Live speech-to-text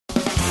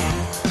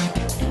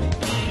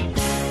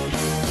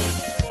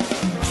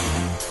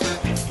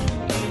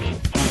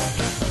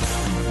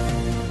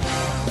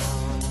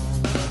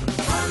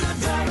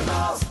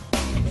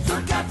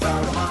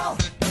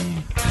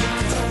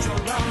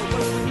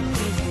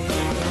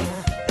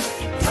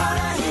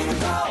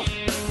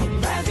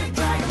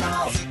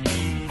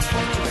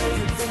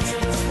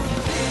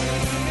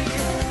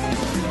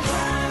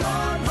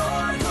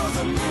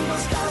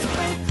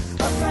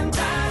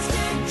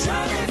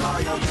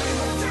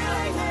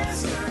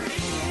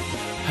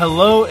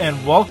Hello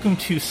and welcome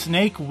to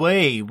Snake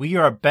Way. We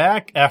are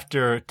back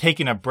after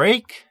taking a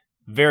break,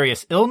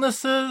 various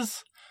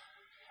illnesses,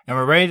 and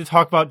we're ready to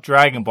talk about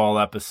Dragon Ball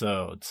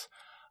episodes.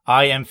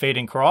 I am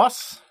Faden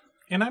Cross.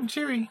 And I'm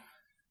Chyry.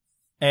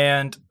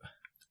 And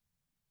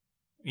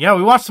yeah,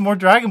 we watched some more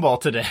Dragon Ball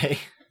today.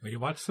 We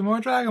watched some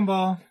more Dragon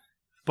Ball.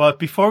 But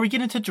before we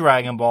get into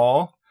Dragon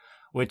Ball,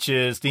 which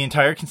is the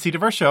entire conceit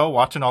of our show,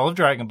 watching all of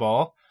Dragon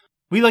Ball,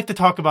 we like to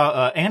talk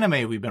about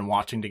anime we've been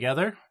watching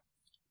together.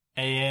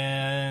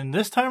 And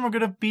this time we're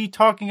going to be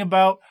talking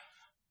about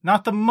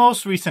not the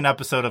most recent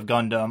episode of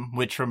Gundam,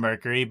 Witch from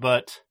Mercury,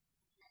 but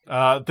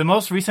the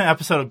most recent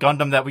episode of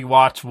Gundam that we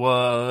watched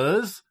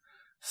was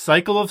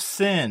Cycle of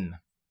Sin,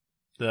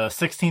 the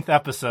 16th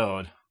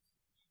episode,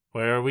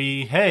 where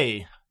we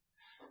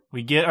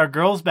get our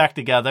girls back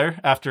together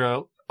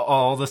after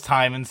all this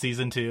time in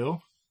season 2.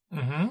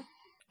 Mm-hmm.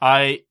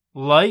 I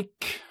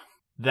like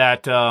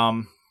that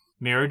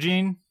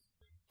Mirajin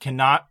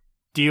cannot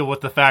deal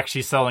with the fact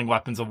she's selling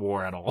weapons of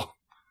war at all.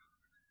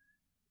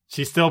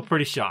 She's still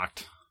pretty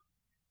shocked.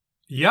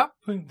 Yep.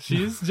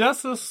 She's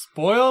just a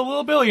spoiled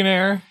little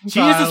billionaire. She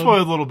is a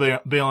spoiled little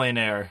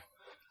billionaire.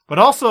 But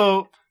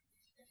also,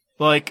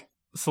 like,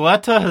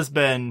 Soletta has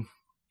been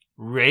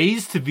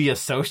raised to be a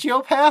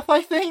sociopath,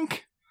 I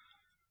think.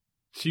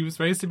 She was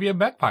raised to be a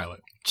mech pilot.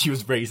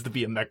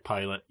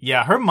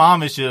 Yeah, her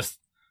mom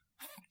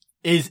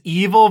is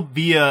evil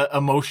via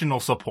emotional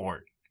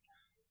support.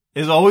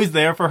 Is always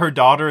there for her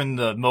daughter in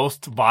the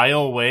most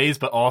vile ways,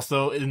 but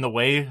also in the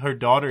way her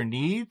daughter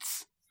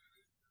needs.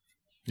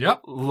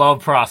 Yep.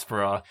 Love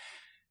Prospera.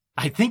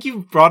 I think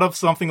you brought up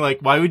something like,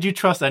 why would you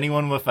trust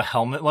anyone with a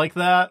helmet like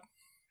that?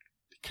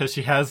 Because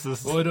she has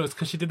this... Well, no, it's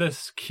because she did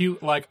this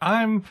cute, like,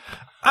 I'm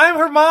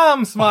her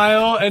mom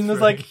smile, and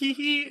was like,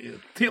 hee,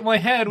 hit my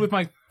head with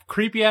my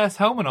creepy-ass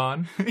helmet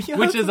on, Yeah,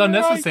 which is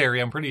unnecessary,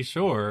 right. I'm pretty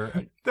sure.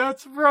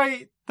 That's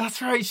right.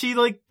 She,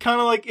 like, kind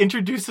of, like,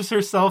 introduces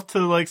herself to,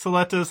 like,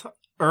 Soletta's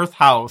Earth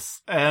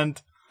house,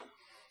 and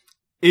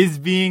is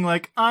being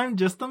like, I'm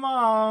just a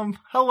mom.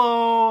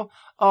 Hello.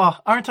 Oh,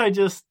 aren't I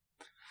just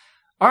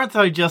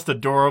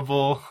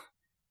adorable?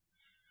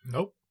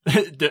 Nope.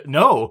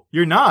 No,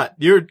 you're not.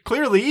 You're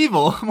clearly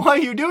evil. Why are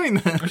you doing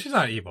this? Well, she's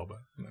not evil, but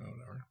no,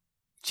 whatever.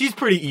 She's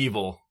pretty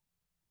evil.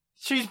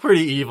 She's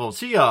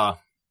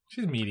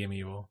medium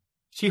evil.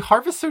 She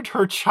harvested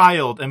her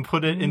child and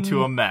put it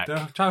into a mech.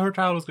 Her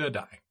child was gonna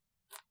die.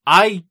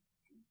 I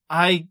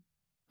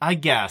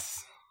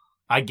guess.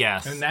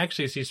 And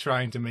actually, she's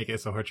trying to make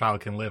it so her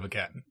child can live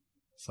again.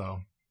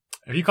 So,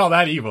 if you call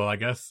that evil, I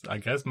guess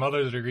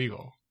mothers are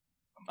evil.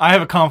 I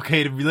have a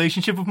complicated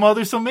relationship with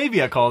mothers, so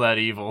maybe I call that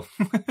evil.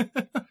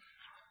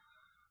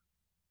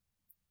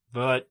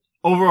 But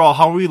overall,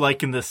 how are we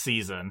liking this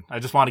season? I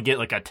just want to get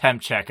like a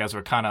temp check as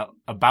we're kind of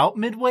about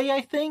midway,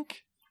 I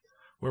think.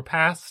 We're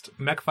past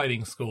mech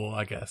fighting school,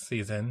 I guess,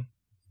 season.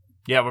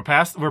 Yeah, we're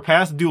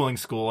past dueling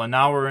school, and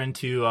now we're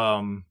into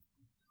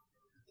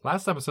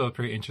Last episode was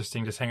pretty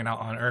interesting, just hanging out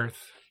on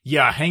Earth.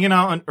 Yeah, hanging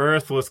out on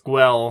Earth with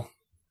Guel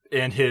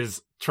and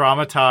his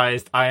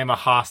traumatized, I am a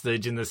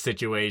hostage in this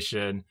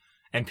situation,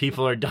 and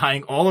people are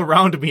dying all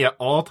around me at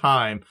all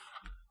time.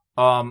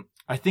 I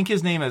think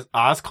his name is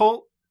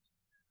Ozcolt,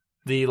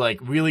 the like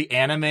really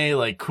anime,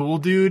 like cool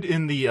dude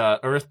in the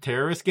Earth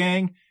terrorist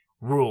gang.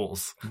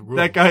 Rules.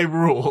 That guy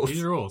rules.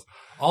 He rules.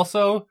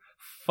 Also,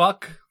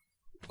 fuck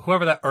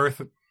whoever that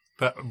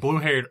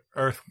blue-haired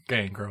Earth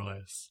gang girl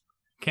is.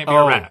 Can't be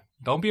a rat.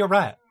 Don't be a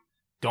rat.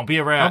 Don't be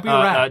a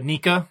rat.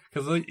 Nika.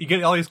 Because you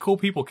get all these cool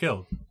people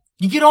killed.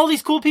 That's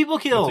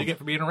what you get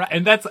for being a rat.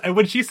 And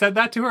when she said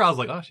that to her, I was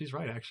like, oh, she's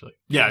right, actually.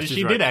 Yeah,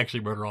 she did actually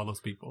murder all those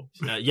people.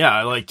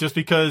 Yeah, like, just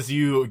because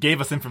you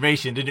gave us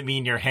information didn't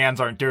mean your hands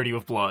aren't dirty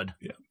with blood.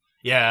 Yeah.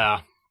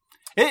 Yeah.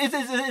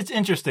 It's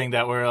interesting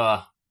that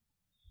we're,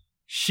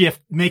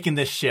 making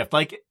this shift.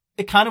 Like,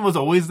 it kind of was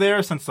always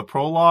there since the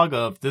prologue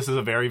of this is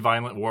a very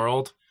violent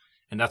world,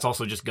 and that's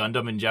also just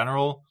Gundam in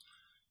general.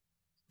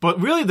 But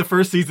really, the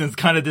first season is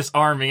kind of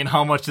disarming in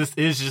how much this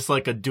is just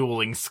like a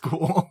dueling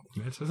school.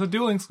 It's just a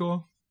dueling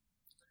school.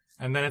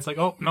 And then it's like,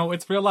 oh, no,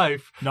 it's real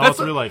life. It's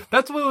real life.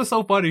 That's what was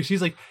so funny.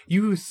 She's like,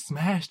 you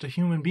smashed a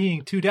human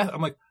being to death.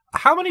 I'm like,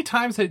 how many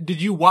times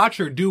did you watch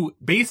her do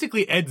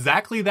basically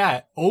exactly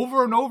that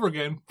over and over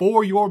again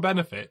for your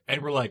benefit?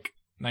 And we're like,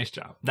 nice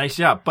job. Nice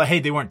job. But hey,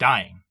 they weren't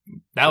dying.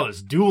 That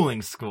was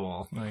dueling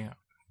school. Oh,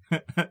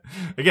 yeah.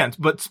 Again,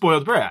 but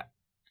spoiled brat.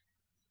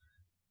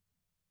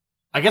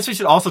 I guess we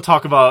should also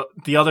talk about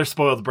the other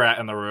spoiled brat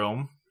in the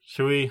room.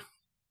 Should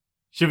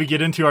we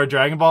get into our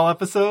Dragon Ball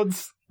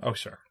episodes? Oh,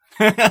 sure.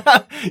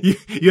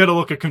 You had a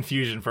look of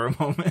confusion for a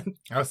moment.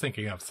 I was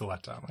thinking of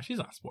Soletta. She's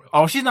not spoiled.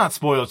 Oh, she's not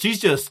spoiled. She's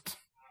just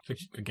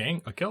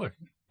a killer.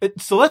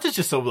 Soletta's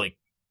just so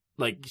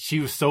like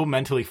she was so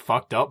mentally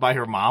fucked up by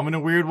her mom in a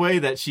weird way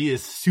that she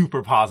is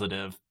super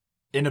positive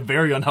in a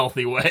very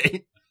unhealthy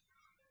way.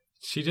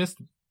 She just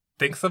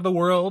thinks of the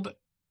world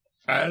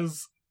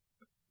as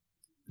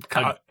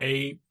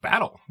a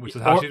battle, which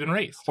is how she's been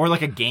raised. Or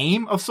like a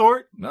game of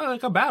sort? No,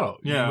 like a battle.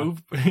 Yeah. You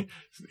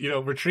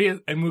move, retreat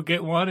and move,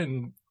 get one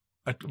and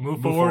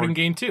Move forward and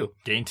gain 2.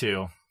 Gain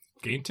 2.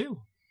 Gain 2.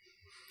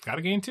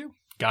 Gotta gain 2.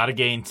 Gotta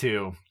gain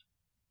 2.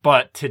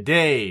 But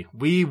today,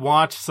 we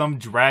watched some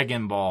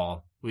Dragon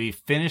Ball. We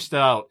finished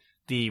out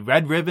the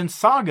Red Ribbon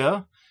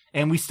Saga,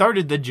 and we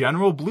started the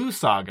General Blue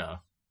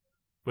Saga.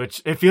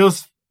 Which, it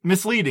feels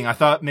misleading. I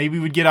thought maybe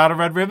we'd get out of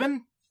Red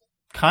Ribbon.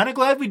 Kind of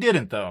glad we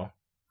didn't, though.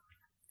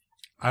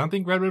 I don't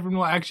think Red Ribbon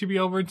will actually be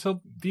over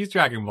until these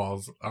Dragon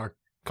Balls are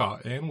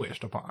caught and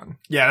wished upon.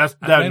 Yeah,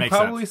 that makes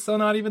sense. Probably still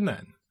not even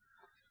then.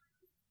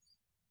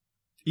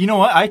 You know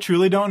what? I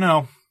truly don't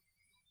know.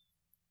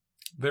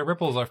 Their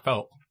ripples are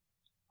felt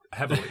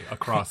heavily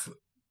across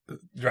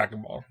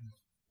Dragon Ball.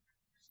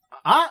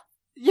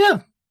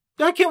 Yeah.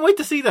 I can't wait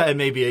to see that in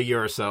maybe a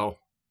year or so.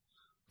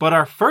 But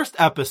our first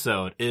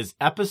episode is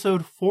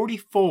episode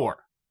 44.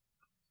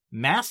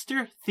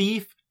 Master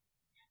Thief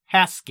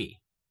Hatsky.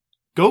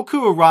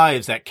 Goku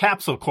arrives at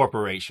Capsule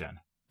Corporation,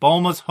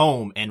 Bulma's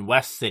home in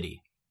West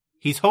City.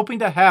 He's hoping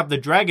to have the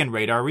Dragon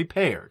Radar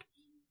repaired,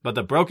 but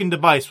the broken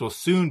device will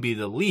soon be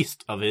the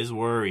least of his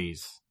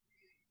worries.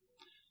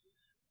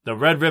 The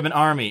Red Ribbon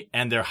Army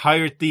and their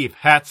hired thief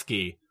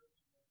Hatsky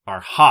are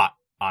hot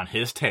on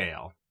his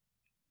tail.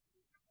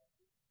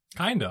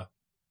 Kinda.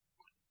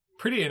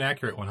 Pretty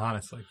inaccurate one,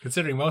 honestly,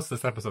 considering most of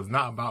this episode is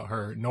not about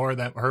her, nor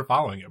that her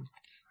following him.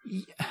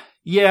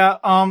 Yeah,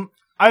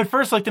 I'd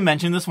first like to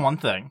mention this one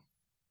thing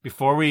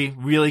before we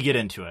really get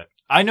into it.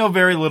 I know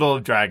very little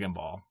of Dragon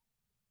Ball.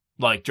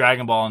 Like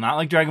Dragon Ball, not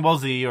like Dragon Ball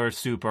Z or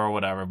Super or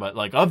whatever, but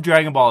like of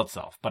Dragon Ball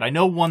itself. But I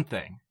know one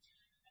thing.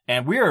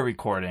 And we are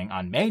recording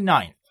on May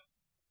 9th.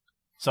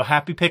 So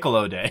happy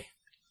Piccolo Day.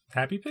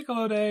 Happy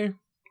Piccolo Day,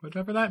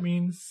 whatever that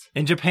means.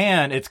 In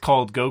Japan, it's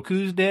called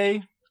Goku's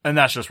Day, and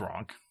that's just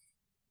wrong.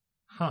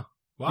 Huh.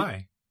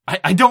 Why?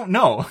 I don't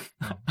know.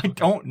 I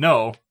don't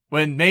know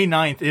when May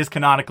 9th is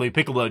canonically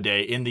Piccolo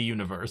Day in the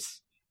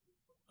universe.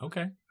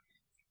 Okay.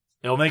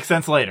 It'll make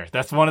sense later.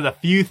 That's one of the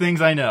few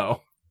things I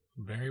know.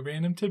 Very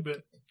random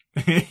tidbit.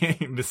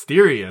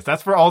 Mysterious.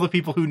 That's for all the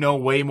people who know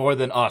way more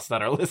than us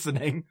that are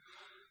listening.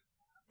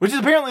 Which is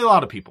apparently a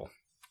lot of people.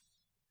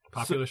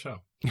 Popular show.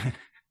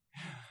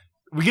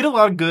 We get a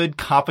lot of good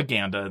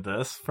propaganda of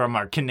this from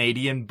our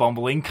Canadian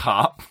bumbling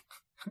cop.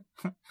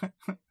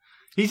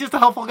 He's just a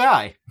helpful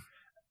guy.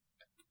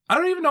 I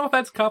don't even know if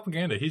that's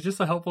propaganda. He's just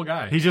a helpful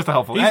guy. He's just a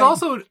helpful guy. He's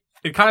also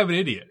kind of an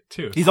idiot,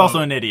 too. He's also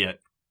an idiot.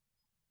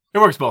 It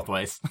works both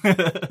ways.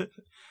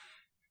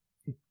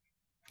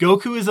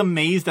 Goku is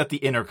amazed at the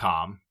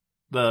intercom.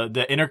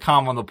 The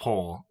intercom on the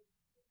pole.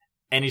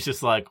 And he's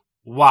just like,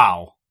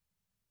 wow.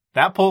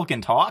 That pole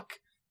can talk?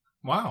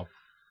 Wow.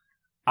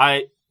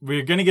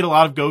 We're going to get a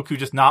lot of Goku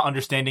just not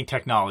understanding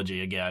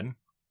technology again.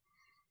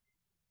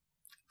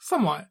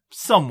 Somewhat.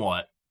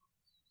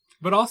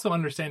 But also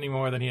understanding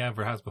more than he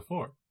ever has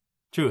before.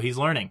 True, he's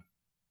learning.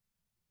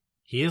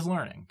 He is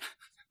learning.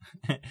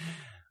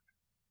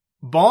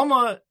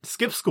 Bulma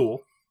skips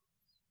school.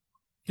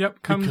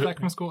 Yep, comes back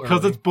from school early.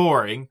 Because it's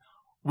boring,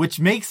 which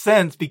makes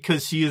sense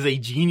because she is a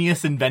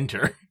genius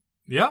inventor.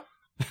 Yep.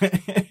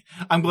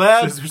 I'm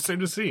glad. It's interesting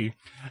to see.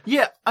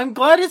 Yeah, I'm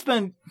glad it's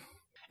been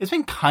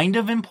kind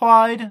of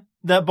implied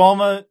that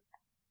Bulma,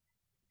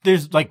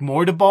 there's like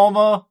more to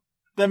Bulma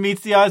than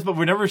meets the eyes, but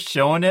we're never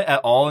showing it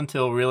at all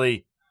until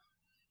really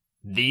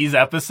these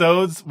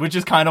episodes, which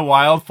is kind of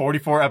wild.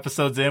 44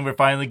 episodes in, we're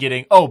finally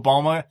getting,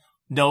 Bulma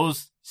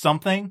knows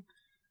something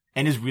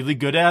and is really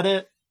good at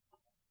it.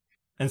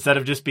 Instead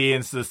of just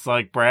being this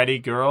like bratty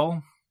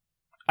girl.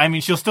 I mean,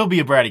 she'll still be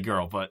a bratty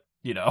girl, but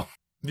you know.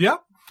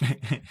 Yep.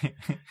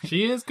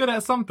 She is good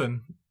at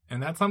something.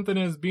 And that something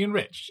is being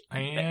rich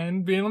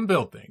and being able to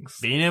build things.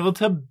 Being able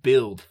to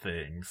build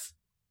things.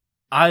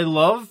 I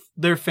love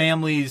their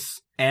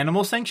family's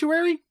animal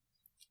sanctuary.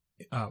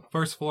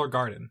 First floor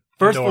garden.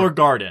 Floor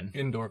garden.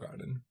 Indoor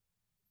garden.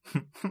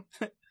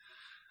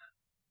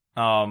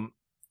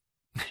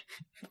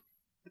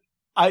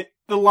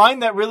 The line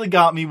that really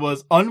got me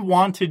was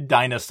unwanted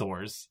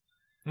dinosaurs.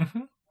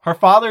 Mm-hmm. Her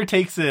father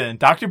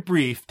Dr.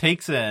 Brief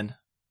takes in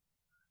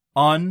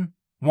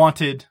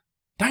unwanted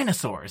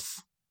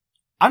dinosaurs.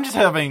 I'm just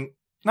having,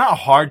 not a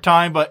hard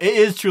time, but it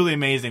is truly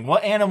amazing.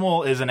 What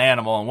animal is an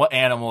animal and what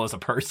animal is a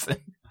person?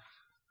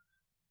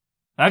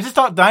 And I just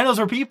thought dinos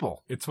were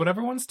people. It's what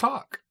everyone's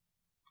talk.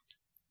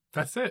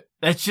 That's it.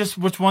 That's just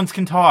which ones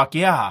can talk,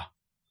 yeah.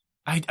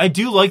 I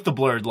do like the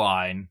blurred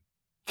line.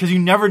 Because you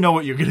never know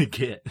what you're going to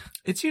get.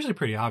 It's usually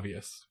pretty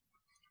obvious.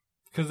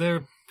 Because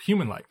they're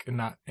human-like and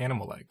not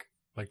animal-like.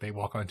 Like they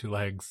walk on 2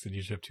 legs and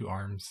usually have 2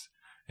 arms.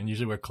 And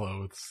usually wear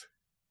clothes.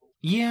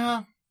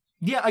 Yeah,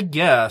 I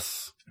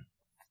guess.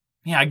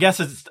 Yeah, I guess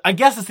it's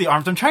the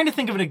arms. I'm trying to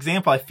think of an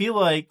example. I feel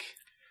like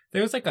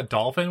there was like a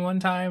dolphin one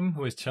time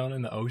who was chilling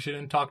in the ocean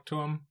and talked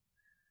to him.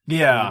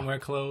 Yeah. He didn't wear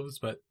clothes,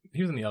 but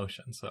he was in the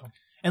ocean, so.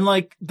 And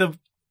like the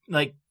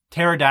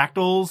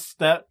pterodactyls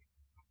that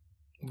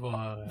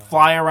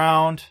fly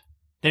around.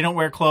 They don't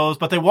wear clothes,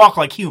 but they walk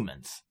like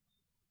humans.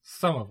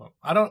 Some of them.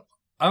 I don't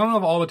know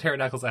if all the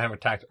pterodactyls that have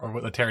attacked are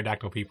the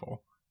pterodactyl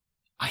people.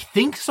 I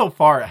think so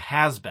far it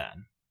has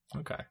been.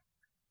 Okay.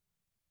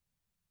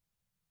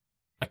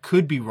 I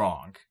could be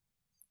wrong.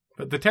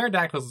 But the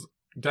pterodactyl's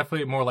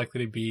definitely more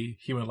likely to be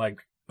human-like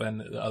than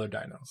the other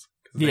dinos.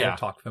 Because they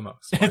talk the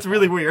most. It's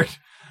really weird.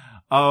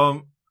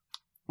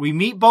 We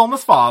meet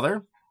Bulma's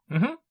father,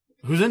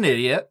 who's an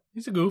idiot.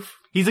 He's a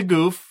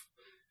goof.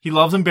 He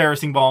loves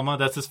embarrassing Bulma.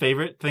 That's his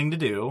favorite thing to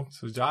do.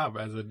 It's his job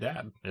as a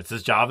dad. It's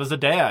his job as a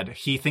dad.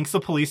 He thinks the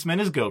policeman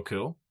is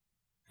Goku.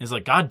 He's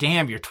like, God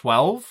damn, you're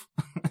 12?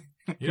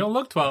 You don't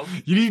look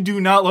 12. You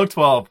do not look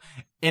 12.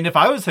 And if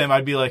I was him,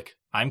 I'd be like,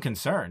 I'm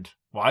concerned.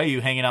 Why are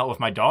you hanging out with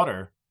my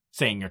daughter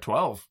saying you're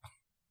 12?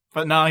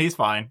 But no, he's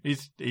fine.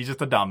 He's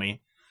just a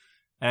dummy.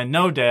 And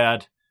no,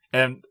 Dad.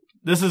 And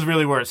this is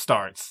really where it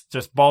starts.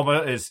 Just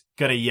Bulma is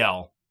going to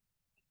yell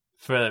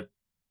for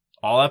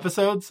all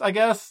episodes, I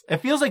guess. It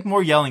feels like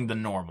more yelling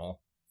than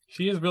normal.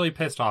 She is really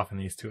pissed off in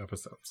these 2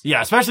 episodes.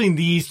 Yeah, especially in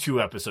these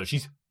 2 episodes.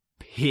 She's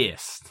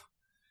pissed.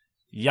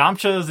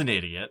 Yamcha is an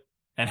idiot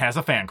and has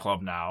a fan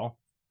club now.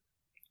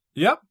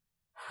 Yep.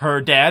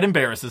 Her dad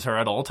embarrasses her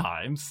at all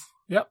times.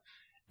 Yep.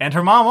 And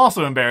her mom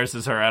also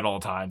embarrasses her at all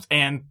times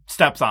and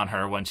steps on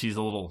her when she's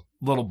a little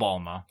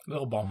Bulma.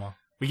 Little Bulma.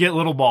 We get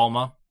little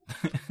Bulma,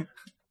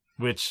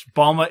 which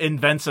Bulma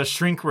invents a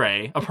shrink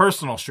ray, a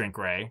personal shrink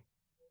ray.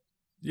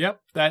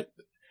 Yep, that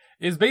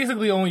is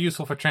basically only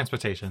useful for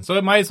transportation. So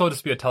it might as well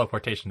just be a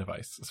teleportation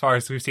device, as far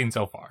as we've seen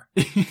so far.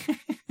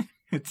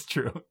 It's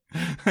true.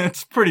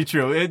 It's pretty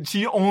true.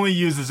 She only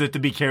uses it to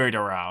be carried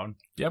around.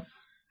 Yep.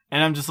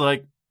 And I'm just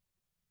like,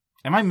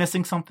 am I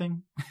missing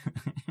something?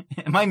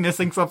 Am I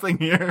missing something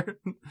here?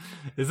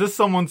 Is this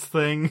someone's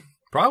thing?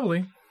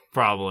 Probably.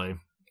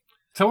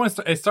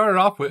 It started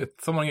off with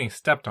someone getting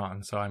stepped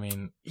on, so I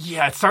mean...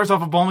 Yeah, it starts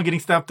off with Bulma getting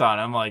stepped on.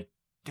 I'm like,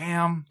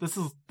 damn, this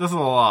is a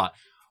lot.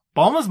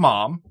 Bulma's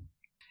mom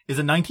is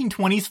a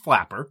 1920s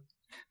flapper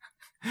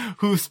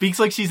who speaks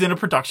like she's in a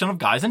production of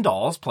Guys and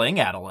Dolls playing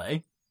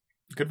Adelaide.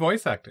 Good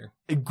voice actor.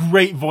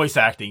 Great voice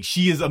acting.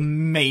 She is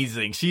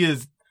amazing. She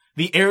is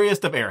the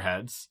airiest of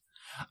airheads.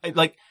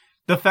 Like,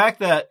 the fact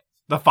that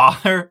the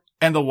father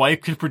and the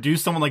wife could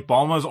produce someone like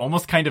Bulma is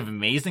almost kind of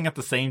amazing at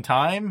the same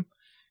time.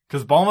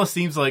 Because Bulma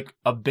seems like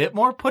a bit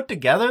more put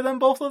together than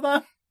both of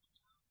them.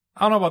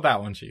 I don't know about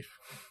that one, Chief.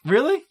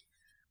 Really?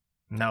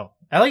 No.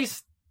 At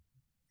least...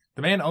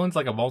 The man owns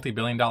like a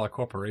multi-billion-dollar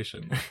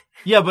corporation.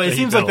 Yeah, but it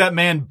seems like that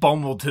man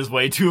bumbled his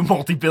way to a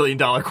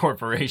multi-billion-dollar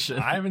corporation.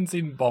 I haven't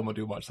seen Bulma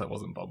do much that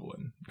wasn't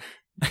bumbling.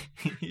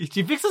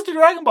 She fixes the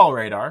Dragon Ball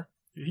radar.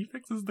 He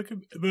fixes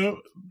the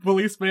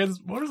policeman's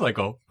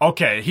motorcycle.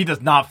 Okay, he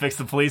does not fix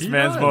the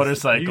policeman's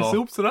motorcycle. He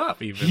soups it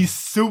up, even. He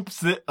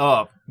soups it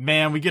up.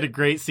 Man, we get a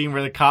great scene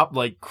where the cop,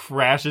 like,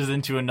 crashes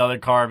into another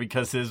car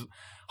because his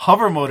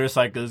hover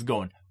motorcycle is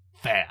going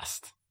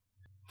fast.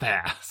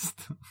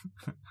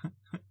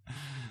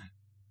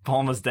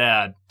 Bulma's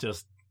dad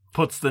just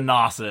puts the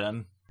nos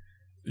in.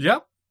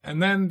 Yep.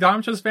 And then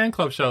Yamcha's fan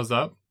club shows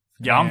up.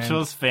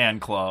 Yamcha's fan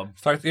club.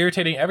 Starts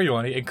irritating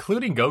everyone,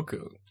 including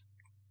Goku.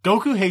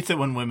 Goku hates it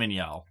when women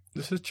yell.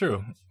 This is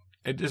true.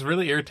 It just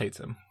really irritates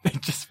him.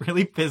 It just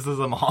really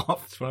pisses him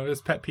off. It's one of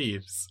his pet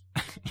peeves.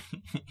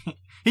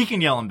 He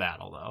can yell in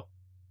battle, though.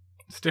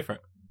 It's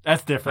different.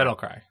 That's different. Battle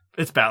cry.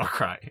 It's battle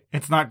cry.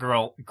 It's not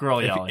girl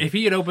yelling. If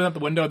he had opened up the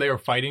window and they were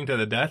fighting to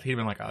the death, he'd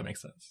been like, oh, that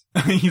makes sense.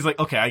 He's like,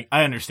 okay,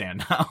 I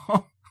understand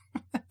now.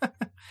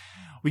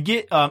 We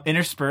get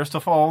interspersed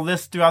with all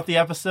this throughout the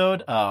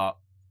episode.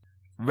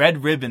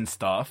 Red Ribbon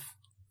stuff.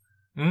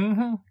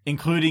 Mm-hmm.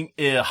 Including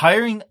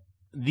hiring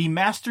the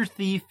Master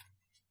Thief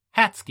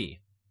Hatsky.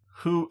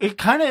 Who, it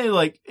kind of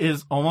like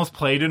is almost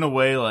played in a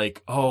way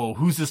like, oh,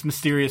 who's this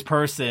mysterious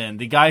person?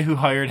 The guy who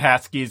hired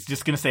Hatsky is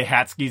just going to say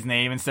Hatsky's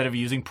name instead of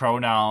using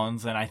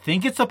pronouns. And I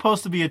think it's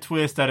supposed to be a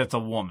twist that it's a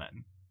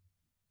woman.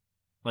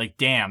 Like,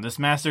 damn, this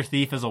Master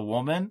Thief is a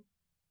woman?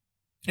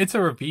 It's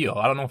a reveal.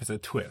 I don't know if it's a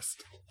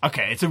twist.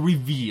 Okay, it's a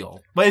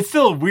reveal. But it's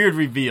still a weird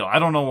reveal. I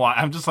don't know why.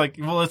 I'm just like,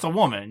 well, it's a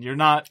woman. You're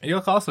not...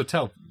 You'll also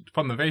tell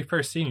from the very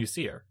first scene you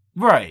see her.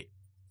 Right.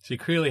 She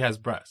clearly has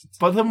breasts.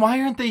 But then why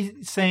aren't they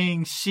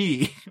saying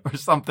she or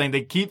something?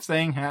 They keep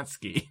saying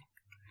Hatsky.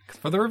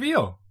 For the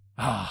reveal.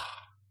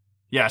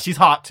 Yeah, she's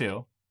hot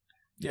too.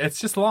 Yeah, it's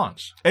just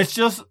Launch. It's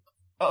just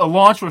a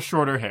Launch with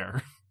shorter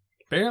hair.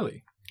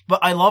 Barely.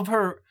 But I love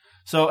her.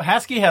 So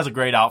Hatsky has a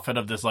great outfit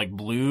of this like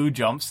blue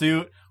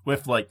jumpsuit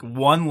with like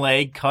one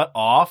leg cut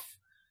off.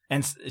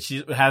 And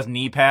she has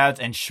knee pads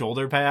and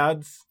shoulder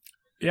pads.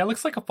 Yeah, it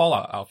looks like a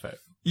Fallout outfit.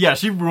 Yeah,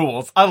 she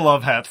rules. I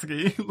love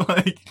Hatsky.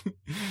 Like,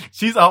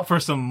 she's out for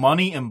some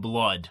money and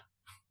blood.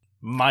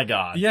 My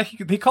God. Yeah,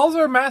 he calls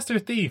her a master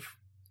thief.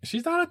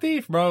 She's not a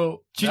thief,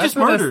 bro. She just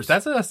murders.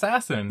 That's an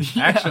assassin,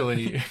 yeah.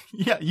 Actually.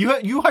 Yeah,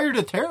 you hired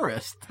a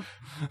terrorist.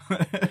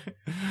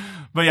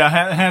 But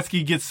yeah,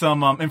 Hatsky gets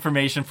some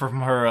information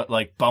from her,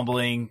 like,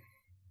 bumbling,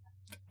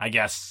 I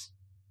guess,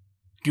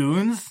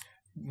 goons?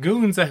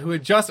 Goons who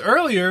had just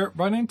earlier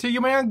run into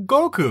your man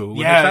Goku when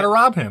they try to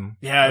rob him.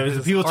 Yeah, it was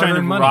the people trying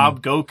to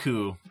rob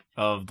Goku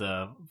of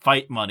the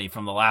fight money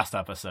from the last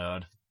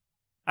episode.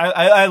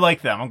 I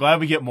like them. I'm glad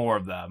we get more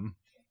of them.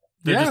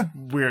 They're just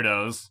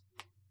weirdos.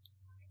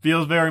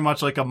 Feels very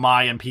much like a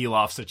Mayan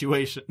Pilaf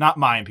situation. Not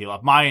Mayan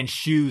Pilaf, Mayan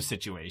Shu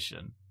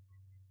situation.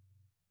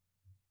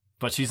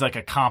 But she's like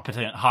a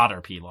competent,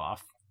 hotter Pilaf.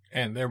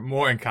 And they're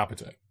more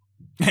incompetent.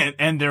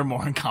 And they're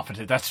more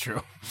incompetent, that's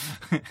true.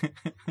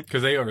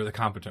 Because they are the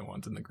competent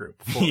ones in the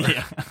group.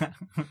 Yeah.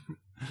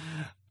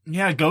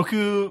 Yeah,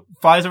 Goku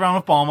flies around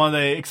with Bulma.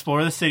 They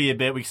explore the city a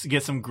bit. We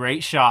get some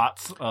great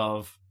shots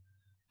of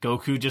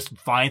Goku just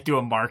flying through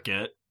a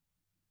market.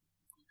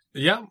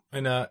 Yeah,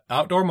 in an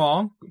outdoor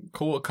mall.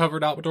 Cool,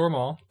 covered outdoor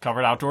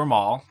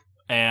mall.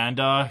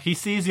 And he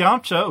sees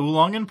Yamcha,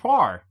 Oolong, and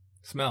Puar.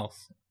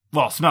 Smells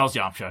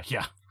Yamcha,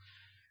 yeah.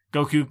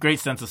 Goku, great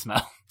sense of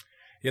smell.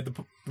 Yeah,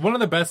 one of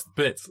the best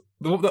bits.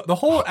 The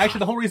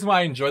whole reason why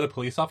I enjoy the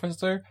police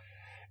officer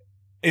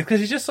is because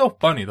he's just so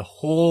funny the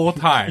whole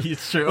time.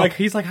 It's true. Like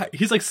he's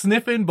like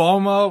sniffing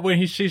Bulma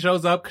when she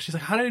shows up because she's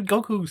like, how did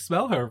Goku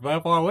smell her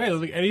that far away? It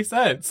doesn't make any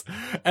sense.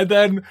 And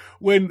then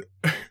when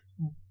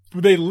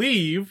they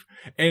leave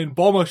and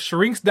Bulma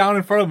shrinks down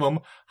in front of him,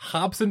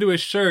 hops into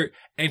his shirt,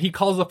 and he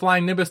calls the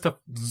flying Nimbus to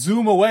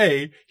zoom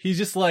away, he's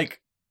just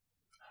like,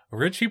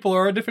 rich people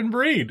are a different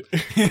breed.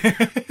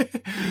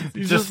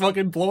 He's just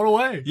fucking blown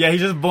away. Yeah,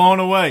 he's just blown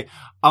away.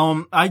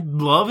 I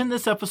love in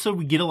this episode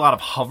we get a lot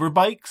of hover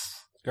bikes.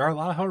 There are a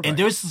lot of hover bikes. And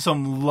there's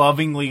some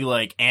lovingly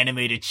like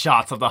animated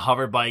shots of the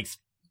hover bikes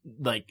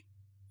like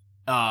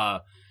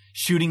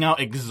shooting out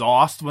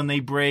exhaust when they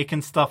break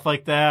and stuff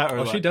like that.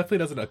 Or she definitely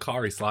does an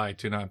Akari slide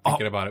too. Now I'm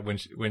thinking about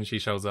it when she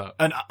shows up.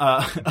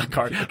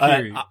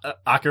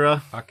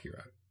 Akira.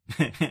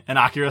 An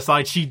Akira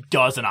slide. She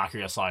does an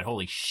Akira slide.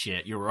 Holy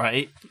shit, you're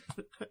right.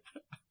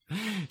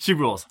 She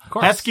rules.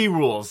 Hatsky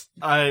rules.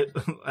 I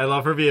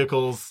love her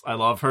vehicles. I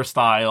love her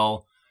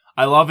style.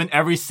 I love in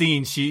every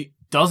scene she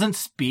doesn't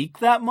speak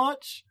that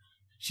much.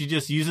 She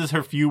just uses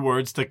her few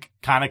words to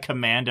kind of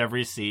command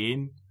every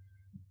scene.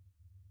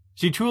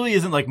 She truly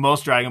isn't like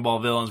most Dragon Ball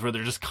villains where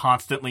they're just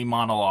constantly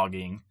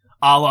monologuing,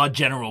 a la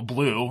General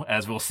Blue,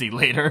 as we'll see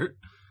later.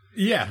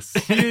 Yes,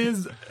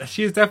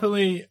 she is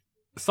definitely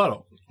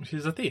subtle.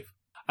 She's a thief.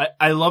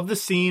 I love the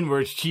scene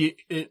where she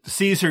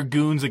sees her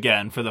goons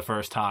again for the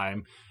first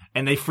time,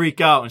 and they freak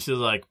out, and she's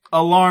like,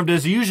 alarmed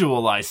as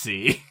usual, I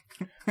see.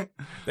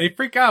 They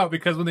freak out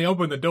because when they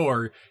open the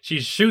door, she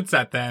shoots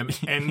at them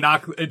and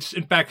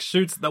in fact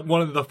shoots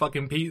one of the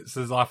fucking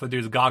pieces off the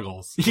dude's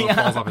goggles. So it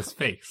falls off his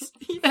face.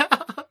 Yeah.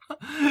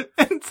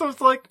 And so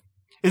it's like,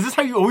 is this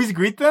how you always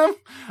greet them?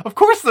 Of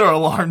course they're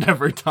alarmed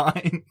every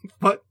time.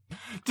 But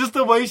just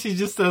the way she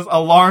just says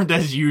alarmed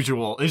as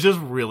usual is just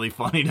really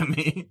funny to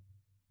me.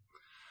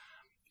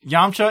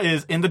 Yamcha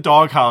is in the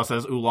doghouse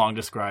as Oolong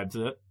describes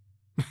it.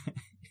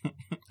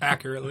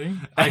 Accurately,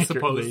 I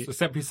suppose.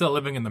 Except he's still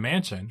living in the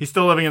mansion. He's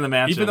still living in the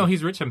mansion. Even though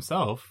he's rich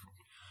himself.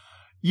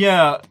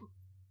 Yeah.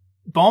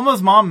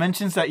 Bulma's mom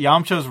mentions that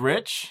Yamcha's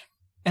rich.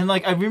 And,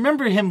 like, I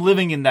remember him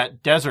living in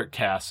that desert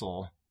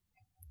castle.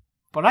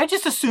 But I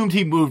just assumed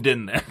he moved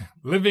in there.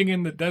 Living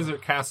in the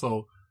desert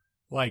castle,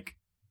 like,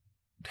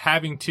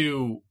 having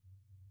to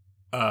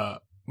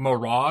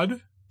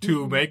maraud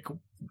to make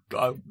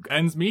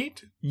ends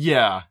meet?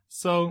 Yeah.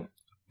 So...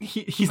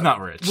 He's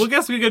not rich. Well, I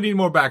guess we're gonna need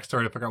more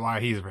backstory to figure out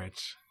why he's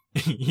rich.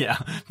 Yeah,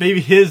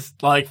 maybe his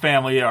like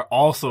family are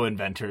also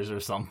inventors or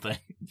something.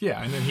 Yeah,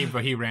 and then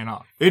he ran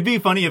off. It'd be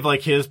funny if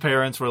like his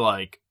parents were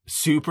like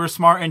super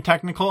smart and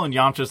technical, and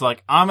Yamcha's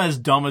like, I'm as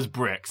dumb as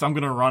bricks. I'm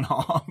gonna run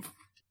off.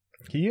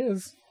 He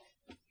is.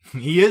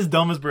 He is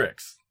dumb as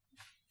bricks,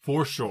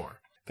 for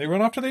sure. They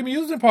run off to the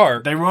amusement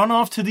park. They run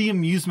off to the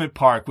amusement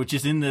park, which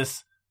is in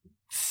this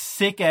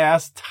sick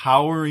ass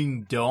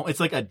towering dome. It's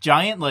like a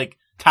giant like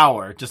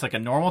tower, just like a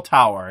normal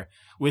tower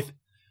with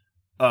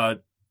a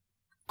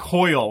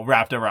coil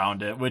wrapped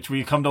around it, which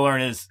we come to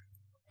learn is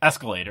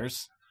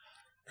escalators.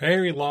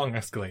 Very long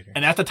escalator.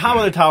 And at the top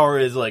of the tower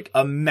is like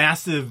a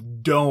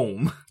massive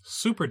dome.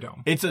 Super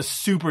dome. It's a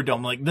super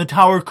dome. Like the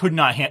tower could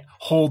not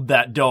hold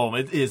that dome.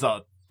 It is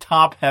a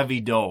top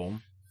heavy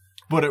dome,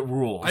 but it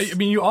rules. I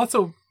mean, you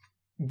also,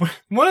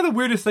 one of the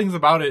weirdest things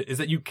about it is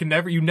that you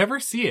never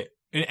see it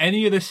in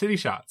any of the city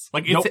shots.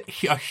 Like, it's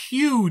a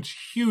huge,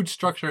 huge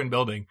structure and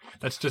building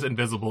that's just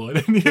invisible in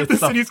any of the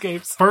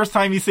cityscapes. First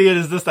time you see it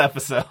is this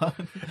episode.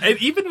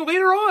 And even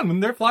later on,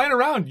 when they're flying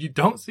around, you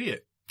don't see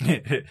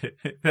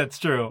it. That's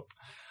true.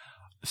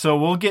 So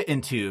we'll get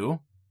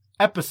into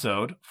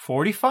episode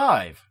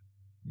 45,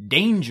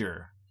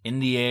 Danger in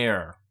the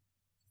Air.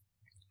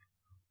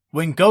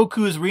 When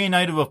Goku is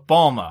reunited with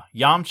Bulma,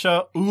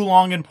 Yamcha,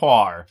 Oolong, and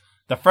Puar,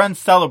 the friends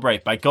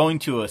celebrate by going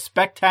to a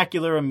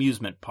spectacular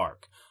amusement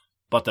park.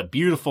 But the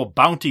beautiful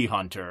bounty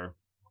hunter,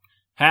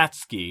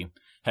 Hatsky,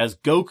 has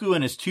Goku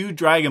and his 2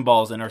 Dragon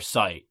Balls in her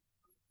sight,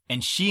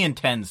 and she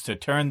intends to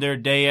turn their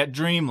day at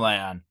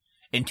Dreamland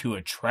into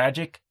a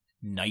tragic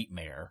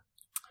nightmare.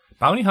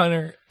 Bounty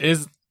hunter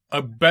is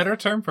a better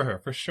term for her,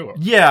 for sure.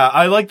 Yeah,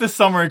 I like the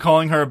summary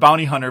calling her a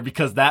bounty hunter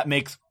because that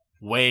makes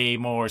way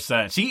more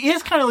sense. She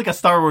is kind of like a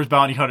Star Wars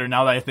bounty hunter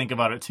now that I think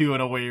about it too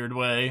in a weird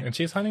way. And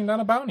she's hunting down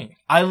a bounty.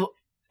 I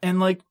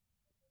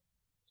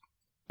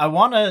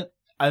want to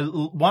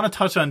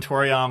touch on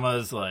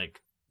Toriyama's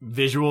like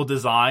visual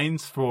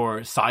designs for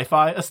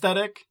sci-fi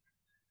aesthetic.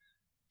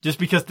 Just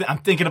because I'm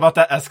thinking about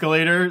that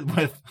escalator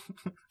with...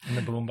 And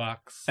the boombox.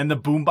 And the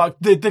boombox.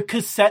 The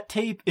cassette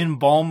tape in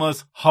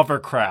Bulma's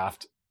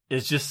hovercraft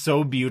is just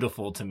so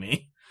beautiful to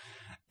me.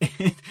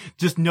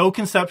 Just no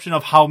conception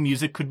of how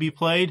music could be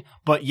played,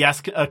 but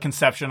yes, a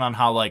conception on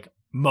how, like,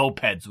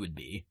 mopeds would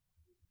be.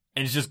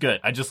 And it's just good.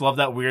 I just love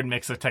that weird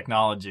mix of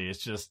technology. It's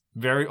just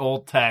very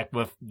old tech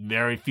with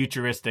very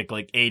futuristic,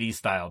 like, 80s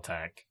style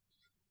tech.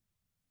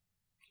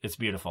 It's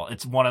beautiful.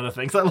 It's one of the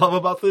things I love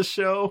about this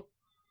show.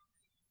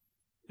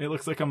 It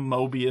looks like a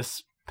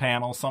Mobius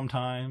panel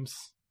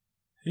sometimes.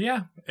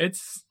 Yeah,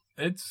 it's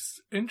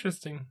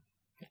interesting.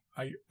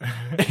 I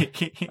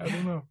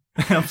don't know.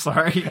 I'm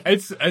sorry.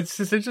 It's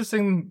just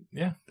interesting,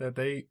 yeah, that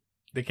they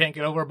can't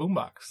get over a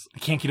boombox. They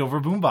can't get over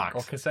a boombox.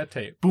 Or cassette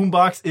tape.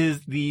 Boombox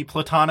is the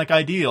platonic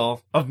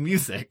ideal of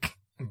music.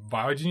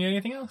 Why would you need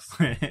anything else?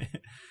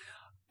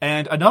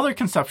 And another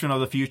conception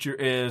of the future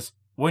is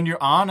when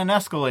you're on an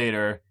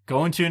escalator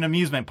going to an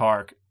amusement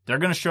park, they're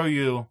going to show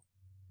you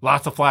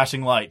lots of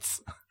flashing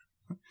lights.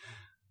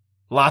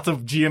 Lots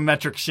of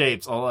geometric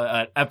shapes,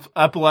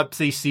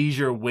 epilepsy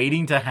seizure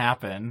waiting to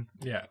happen.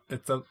 Yeah,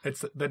 it's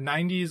the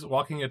 90s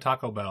walking a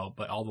Taco Bell,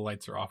 but all the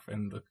lights are off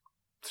and the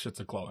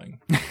shits are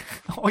glowing.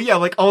 Oh yeah,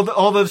 like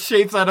all the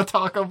shapes at a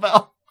Taco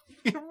Bell.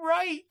 You're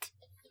right.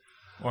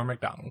 Or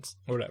McDonald's,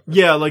 or whatever.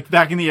 Yeah, like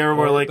back in the era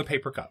where like the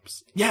paper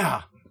cups.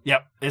 Yeah,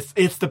 yep.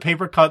 It's the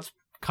paper cups,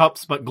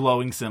 but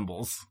glowing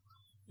symbols.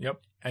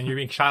 Yep, and you're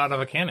being shot out of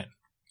a cannon.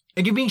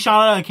 And you're being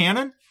shot out of a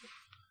cannon?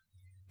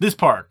 This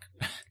park.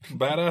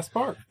 Badass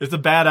park. It's a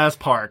badass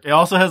park. It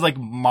also has like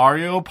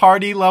Mario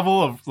Party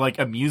level of like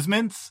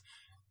amusements.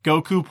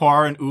 Goku,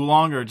 Par, and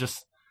Oolong are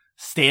just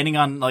standing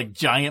on like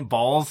giant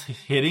balls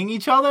hitting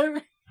each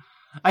other,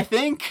 I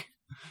think.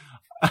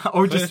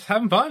 Or just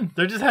having fun.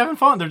 They're just having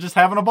fun. They're just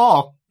having a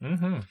ball.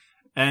 Mm-hmm.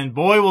 And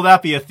boy, will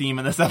that be a theme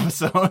in this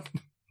episode.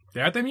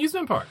 They're at the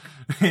amusement park.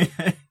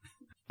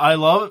 I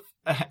love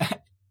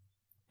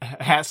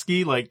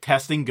Hatsky like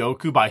testing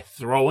Goku by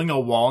throwing a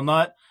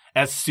walnut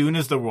as soon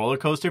as the roller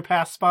coaster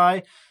passed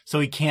by, so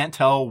he can't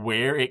tell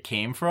where it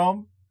came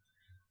from.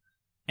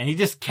 And he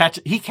just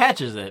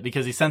catches it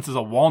because he senses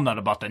a walnut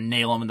about to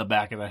nail him in the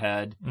back of the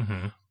head.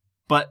 Mm-hmm.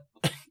 But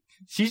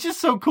she's just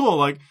so cool.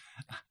 Like,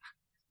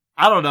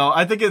 I don't know.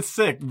 I think it's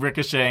sick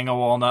ricocheting a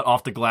walnut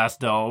off the glass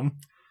dome.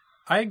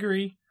 I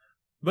agree.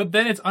 But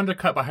then it's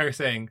undercut by her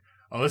saying,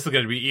 "Oh, this is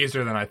going to be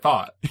easier than I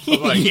thought." I was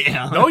like,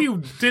 yeah. No,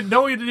 you did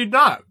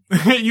not.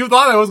 You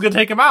thought I was going to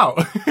take him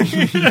out.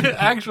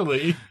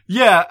 Actually.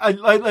 Yeah, I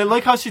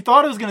like how she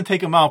thought it was going to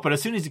take him out, but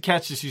as soon as he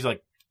catches, she's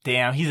like,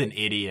 damn, he's an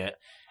idiot.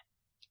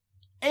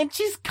 And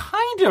she's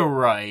kind of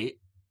right.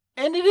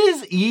 And it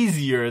is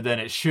easier than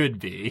it should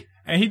be.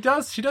 And she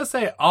does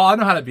say, "Oh, I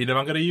know how to beat him.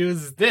 I'm going to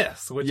use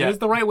this," which is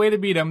the right way to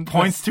beat him.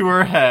 Points to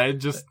her head,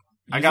 just...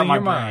 I got my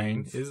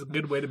brain. Is a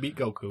good way to beat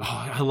Goku.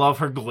 Oh, I love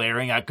her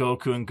glaring at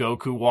Goku and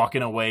Goku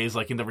walking away is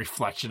like in the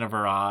reflection of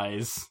her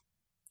eyes.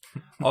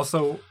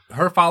 Also,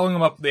 her following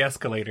him up the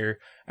escalator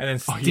and then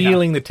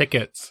stealing the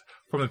tickets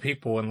from the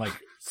people in like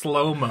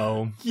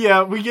slow-mo.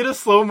 Yeah, we get a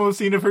slow-mo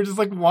scene of her just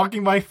like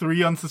walking by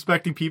 3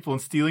 unsuspecting people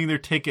and stealing their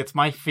tickets.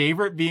 My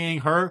favorite being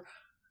her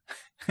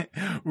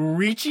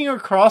reaching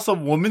across a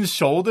woman's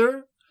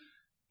shoulder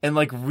and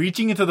like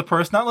reaching into the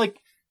purse, not like...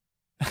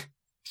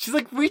 She's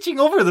like reaching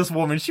over this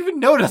woman. She would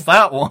notice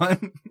that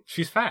one.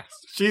 She's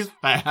fast. She's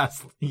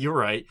fast. You're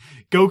right.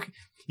 Goku.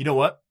 You know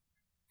what?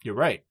 You're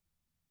right.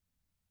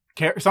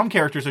 Some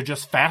characters are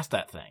just fast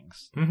at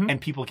things, and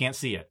people can't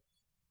see it.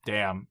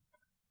 Damn.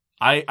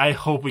 I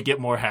hope we get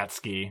more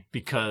Hatsky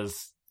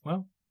because,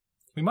 well,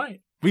 we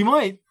might. We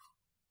might.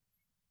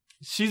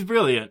 She's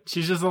brilliant.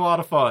 She's just a lot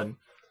of fun.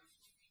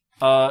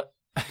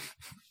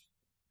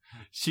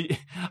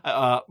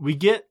 We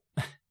get.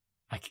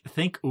 I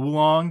think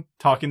Oolong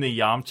talking to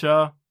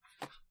Yamcha.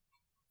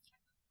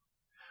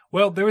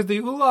 Well, there was the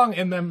Oolong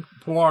and then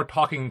Puar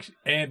talking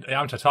and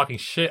Yamcha talking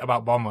shit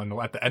about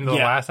Bulma at the end of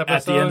the last episode.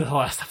 At the end of the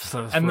last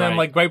episode. And then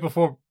like right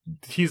before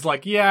he's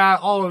like, yeah,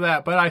 all of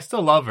that, but I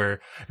still love her.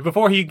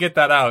 Before he get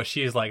that out,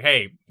 she's like,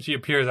 hey, she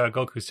appears out of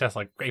Goku's chest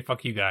like, hey,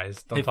 fuck you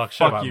guys. Don't talk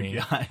shit about me.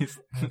 Guys.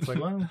 It's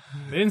like, well,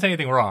 they didn't say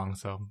anything wrong,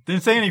 so.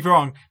 Didn't say anything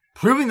wrong.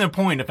 Proving their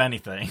point, if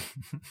anything.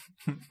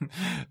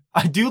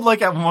 I do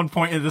like at one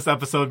point in this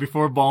episode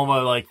before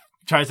Bulma like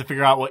tries to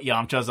figure out what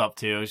Yamcha's up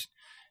to.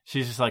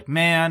 She's just like,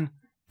 man,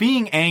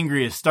 being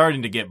angry is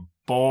starting to get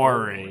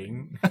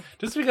boring.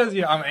 Just because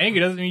I'm angry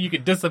doesn't mean you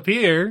can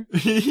disappear.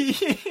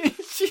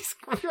 She's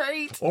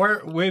great.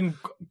 Or when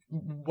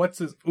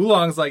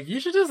Oolong's like, you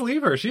should just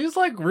leave her. She's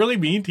like really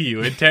mean to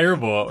you and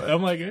terrible.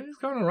 I'm like, he's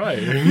kind of right.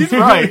 He's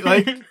right.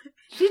 Like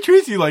she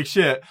treats you like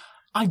shit.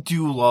 I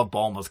do love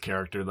Bulma's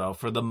character, though,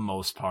 for the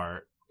most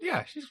part.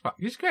 Yeah,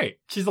 she's great.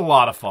 She's a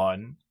lot of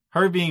fun.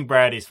 Her being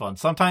bratty's fun.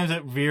 Sometimes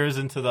it veers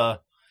into the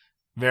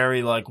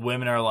very, like,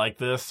 women are like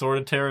this sort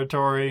of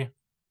territory.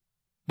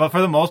 But for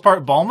the most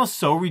part, Bulma's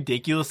so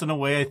ridiculous in a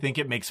way, I think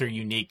it makes her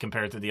unique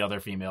compared to the other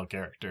female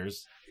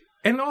characters.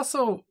 And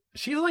also,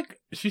 she's like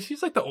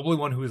the only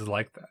one who is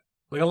like that.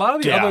 Like, a lot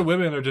of the Yeah. other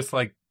women are just,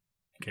 like,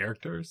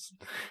 characters.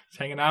 Just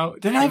hanging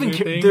out. They're not doing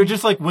even. their thing. They're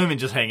just like women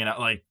just hanging out.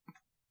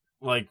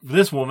 Like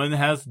this woman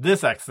has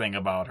this X thing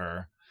about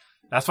her.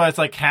 That's why it's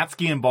like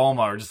Hatsky and Bulma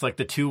are just like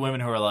the two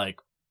women who are like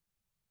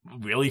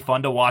really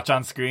fun to watch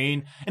on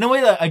screen. In a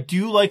way that I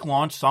do like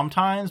Launch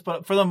sometimes,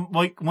 but for them,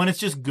 like when it's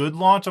just good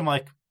Launch, I'm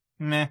like,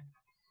 meh.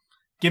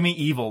 Give me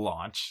evil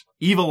Launch.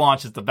 Evil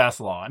Launch is the best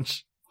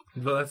Launch.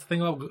 But that's the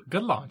thing about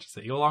good Launch. Is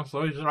that your Launch is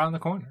always just around the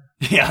corner.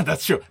 Yeah,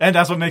 that's true. And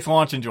that's what makes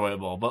Launch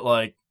enjoyable. But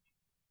like,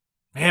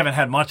 we haven't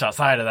had much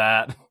outside of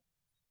that.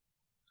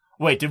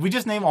 Wait, did we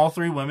just name all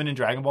 3 women in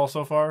Dragon Ball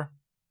so far?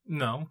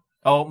 No.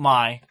 Oh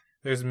my.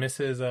 There's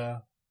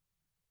Mrs.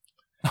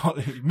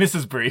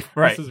 Mrs. Brief,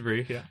 right. Mrs.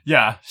 Brief, yeah.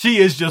 Yeah, she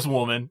is just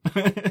woman.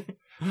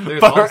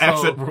 There's but her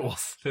also- exit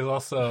rules. There's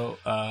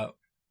also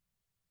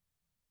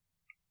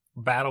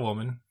Battle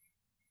Woman.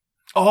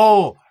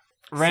 Oh,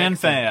 Ran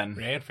Sexy- Fan.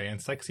 Ran Fan,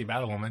 sexy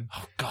Battle Woman.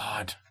 Oh,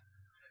 God.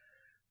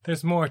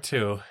 There's more,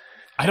 too.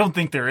 I don't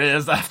think there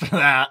is after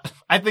that.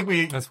 I think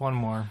we... There's one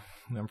more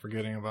I'm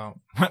forgetting about.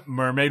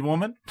 Mermaid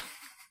Woman?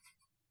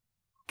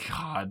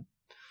 God.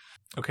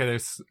 Okay,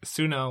 there's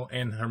Suno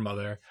and her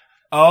mother.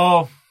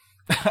 Oh,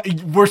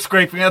 we're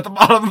scraping at the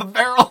bottom of the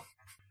barrel.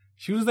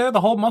 She was there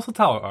the whole Muscle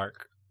Tower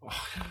arc.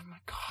 Oh, my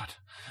God.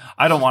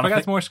 I don't want I to...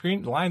 got more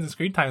lines and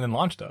screen time than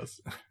Launch does.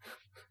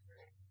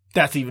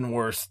 That's even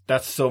worse.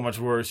 That's so much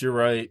worse. You're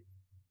right.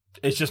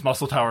 It's just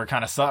Muscle Tower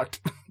kind of sucked.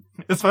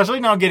 Especially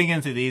now getting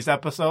into these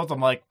episodes,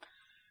 I'm like,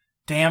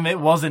 damn, it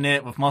wasn't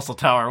it with Muscle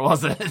Tower,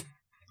 was it?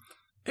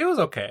 It was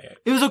okay.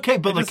 It was okay,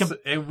 but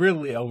It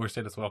really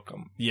overstayed its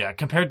welcome. yeah,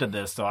 compared to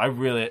this,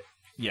 though,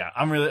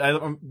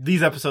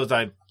 these episodes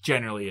I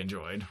generally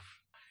enjoyed.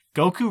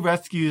 Goku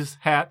rescues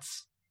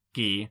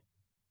Hatsky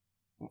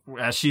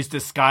as she's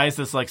disguised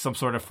as like some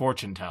sort of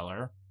fortune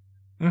teller.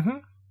 Mm-hmm.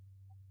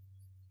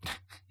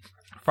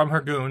 From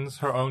her goons,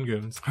 her own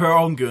goons. Her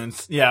own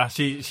goons. Yeah,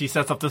 she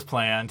sets up this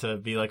plan to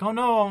be like, oh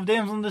no, I'm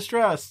damsel in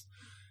distress.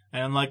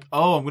 And like,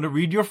 oh, I'm going to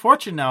read your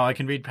fortune now. I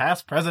can read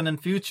past, present,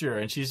 and future.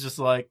 And she's just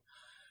like,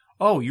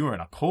 oh, you were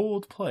in a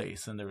cold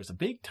place and there was a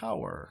big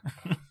tower.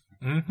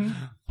 Mm-hmm.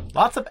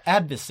 Lots of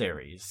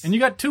adversaries. And you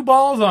got 2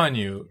 balls on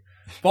you.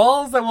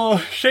 Balls that will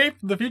shape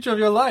the future of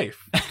your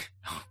life.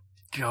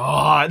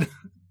 God.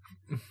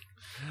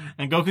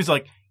 And Goku's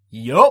like,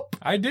 yup,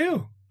 I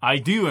do. I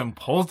do, and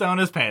pulls down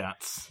his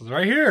pants. It's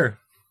right here.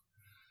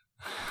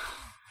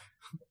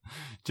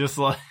 Just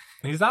like...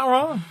 He's not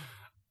wrong.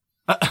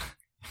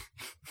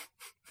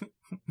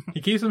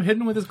 He keeps them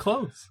hidden with his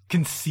clothes.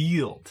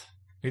 Concealed.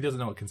 He doesn't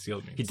know what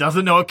concealed means. He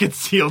doesn't know what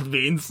concealed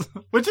means.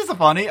 Which is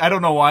funny. I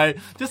don't know why.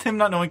 Just him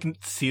not knowing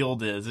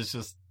concealed is. It's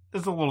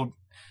a little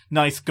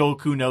nice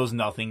Goku knows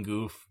nothing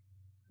goof.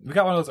 We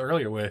got one of those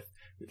earlier with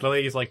the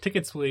lady's like,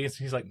 tickets please.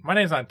 He's like, my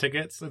name's not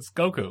Tickets, it's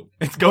Goku.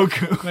 It's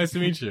Goku. Nice to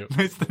meet you.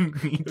 Nice to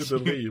meet It you.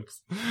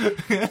 leaves.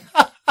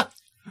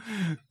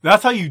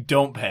 That's how you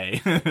don't pay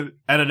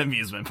at an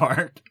amusement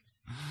park.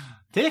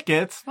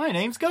 Tickets? My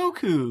name's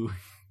Goku.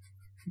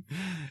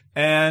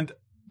 And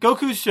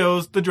Goku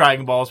shows the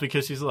Dragon Balls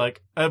because she's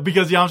like,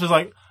 because Yamcha's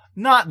like,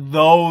 not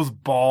those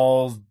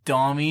balls,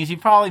 dummies. He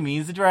probably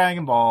means the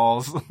Dragon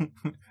Balls.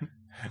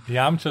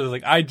 Yamcha's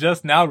like, I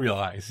just now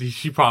realized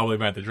she probably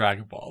meant the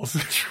Dragon Balls.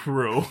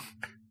 True.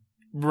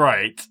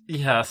 Right.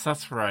 Yes,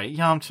 that's right.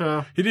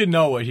 Yamcha. He didn't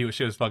know what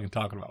she was fucking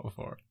talking about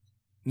before.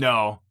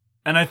 No.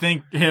 And I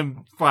think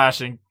him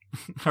flashing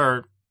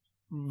her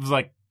was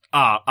like,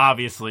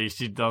 obviously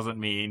she doesn't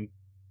mean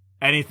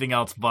anything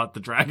else but the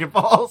Dragon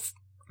Balls.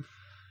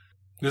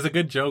 There's a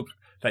good joke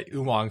that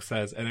Oolong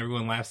says, and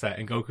everyone laughs at,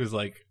 and Goku's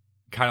like,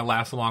 kind of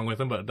laughs along with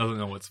him, but doesn't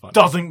know what's funny.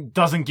 Doesn't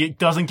get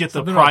the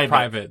Something about private.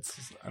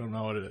 privates. I don't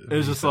know what it is. It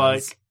was he just says.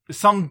 like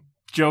some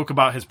joke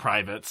about his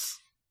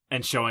privates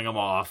and showing them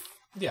off.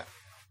 Yeah.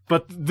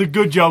 But the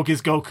good joke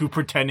is Goku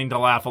pretending to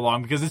laugh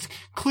along because it's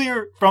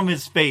clear from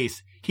his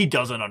face he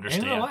doesn't He's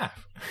understand. gonna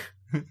laugh.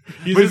 He's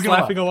But he's just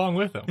gonna laughing along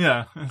with him.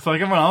 Yeah, it's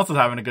like everyone else is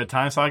having a good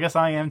time, so I guess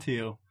I am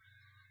too.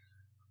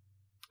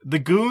 The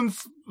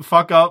goons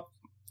fuck up.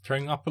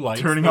 Turning off the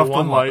lights. Turning off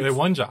the lights. Their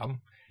one job.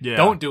 Yeah.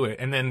 Don't do it,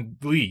 and then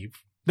leave.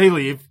 They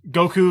leave.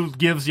 Goku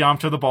gives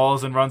Yamcha the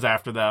balls and runs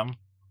after them.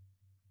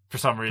 For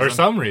some reason. For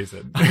some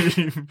reason.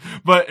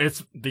 But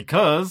it's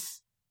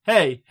because,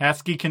 hey,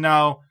 Hatsky can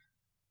now,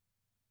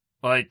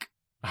 like,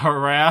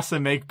 harass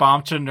and make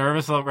Bamcha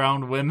nervous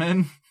around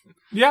women.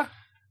 Yeah.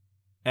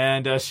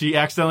 And she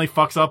accidentally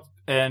fucks up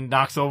and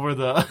knocks over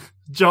the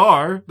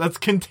jar that's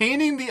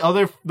containing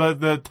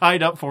the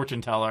tied up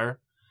fortune teller.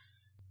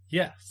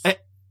 Yes.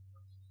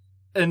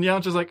 And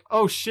Yamcha's like,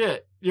 oh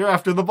shit, you're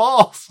after the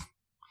balls.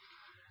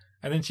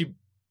 And then she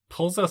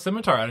pulls a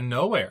scimitar out of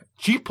nowhere.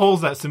 She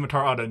pulls that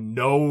scimitar out of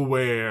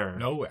nowhere.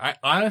 Nowhere.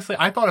 I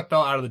thought it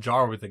fell out of the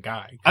jar with the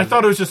guy. I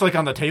thought it was just like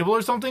on the table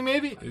or something,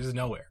 maybe? It was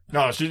nowhere.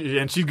 No,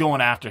 she's going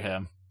after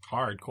him.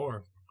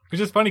 Hardcore. Which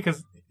is funny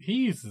because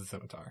he uses a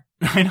scimitar.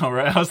 I know,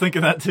 right? I was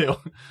thinking that too.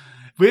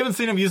 We haven't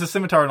seen him use a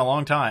scimitar in a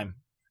long time.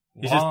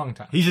 Long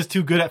time. He's just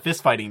too good at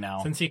fist fighting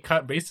now. Since he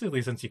cut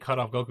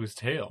off Goku's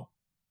tail.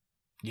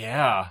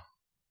 Yeah.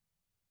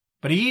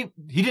 But he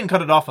didn't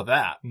cut it off with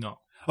that. No.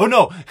 Oh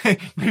no!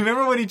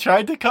 Remember when he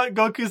tried to cut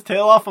Goku's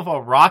tail off of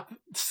a rock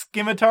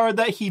scimitar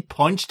that he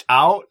punched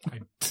out?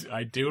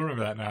 I do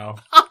remember that now.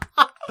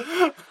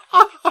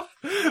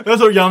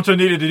 That's what Yamcha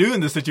needed to do in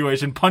this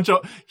situation. Punch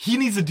out. He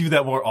needs to do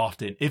that more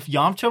often. If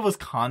Yamcha was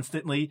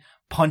constantly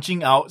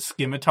punching out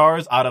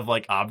scimitars out of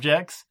like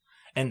objects,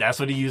 and that's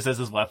what he used as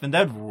his weapon,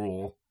 that'd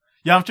rule.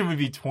 Yamcha would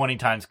be 20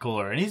 times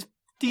cooler, and he's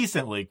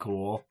decently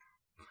cool.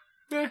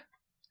 Eh.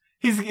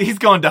 He's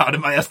gone down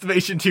in my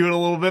estimation too in a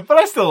little bit, but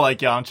I still like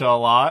Yamcha a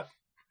lot.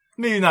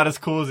 Maybe not as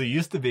cool as he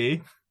used to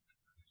be.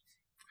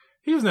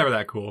 He was never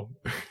that cool.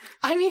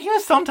 I mean, he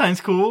was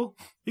sometimes cool.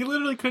 He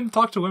literally couldn't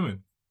talk to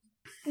women.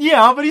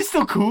 Yeah, but he's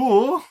still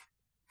cool.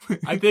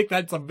 I think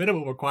that's a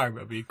minimum requirement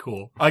to be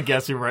cool. I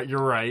guess you're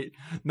right.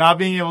 Not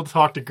being able to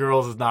talk to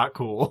girls is not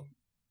cool.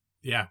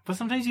 Yeah. But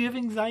sometimes you have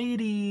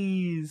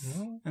anxieties.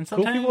 Well, and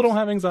sometimes cool people don't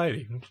have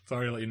anxiety.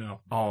 Sorry to let you know.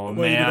 Oh, What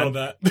do you man. know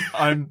that?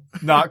 I'm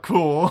not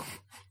cool.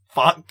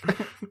 Fuck.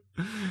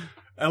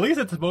 At least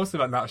it's mostly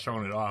about not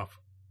showing it off.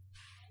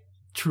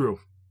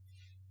 True.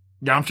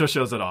 Yamcha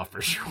shows it off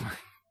for sure.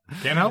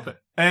 Can't help it.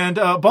 And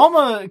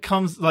Bulma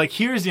comes, like,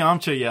 hears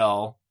Yamcha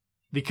yell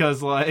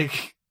because,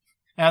 like,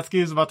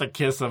 Hatsky is about to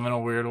kiss him in a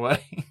weird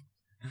way.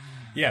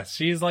 Yes,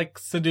 she's like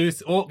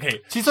seduced. Oh,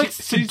 okay. She's like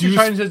she's seduced.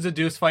 trying to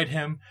seduce fight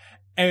him.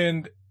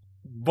 And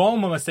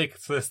Bulma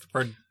mistakes this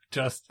for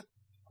just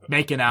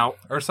Making out.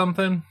 or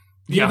something.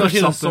 Yeah, Even though she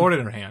has a something. sword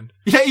in her hand.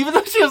 Yeah, even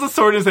though she has a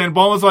sword in his hand,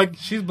 Bulma's like,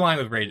 She's blind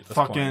with rage at this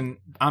point. fucking,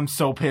 I'm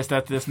so pissed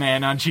at this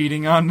man on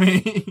cheating on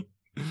me.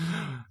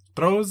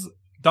 Throws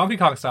Donkey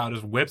Kong style,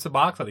 just whips a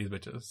box at these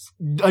bitches.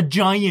 A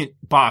giant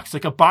box.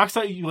 Like a box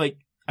that you, like,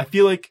 I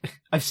feel like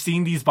I've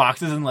seen these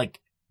boxes in, like,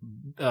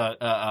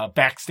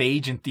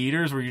 backstage in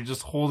theaters where you're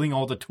just holding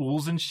all the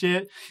tools and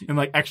shit and,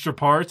 like, extra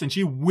parts, and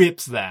she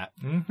whips that.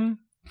 Mm-hmm.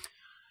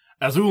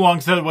 As Oolong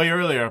said way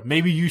earlier,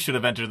 maybe you should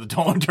have entered the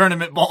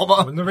tournament,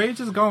 Bulma. When the rage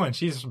is going,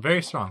 she's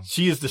very strong.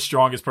 She is the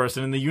strongest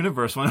person in the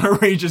universe when her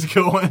rage is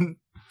going.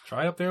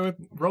 Try up there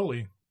with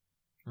Broly.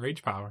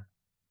 Rage power.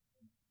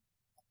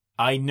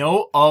 I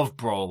know of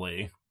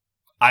Broly.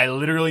 I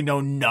literally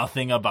know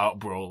nothing about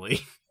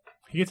Broly.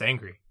 He gets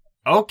angry.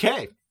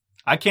 Okay.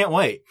 I can't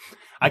wait.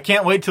 I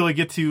can't wait till we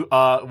get to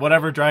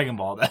whatever Dragon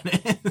Ball that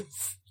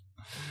is.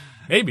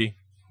 Maybe.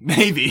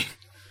 Maybe.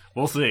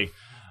 We'll see.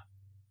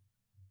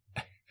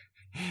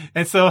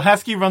 And so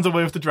Hatsky runs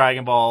away with the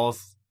Dragon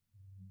Balls.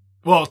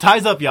 Well,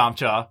 ties up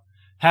Yamcha,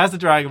 has the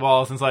Dragon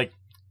Balls, and is like,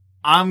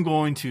 I'm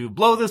going to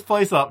blow this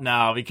place up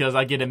now because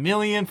I get $1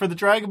 million for the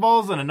Dragon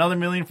Balls and another $1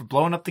 million for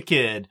blowing up the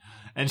kid.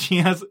 And she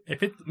has...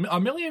 If it's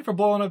 $1 million for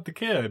blowing up the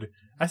kid,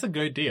 that's a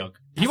good deal.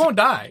 He won't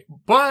die.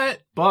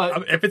 But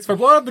if it's for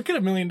blowing up the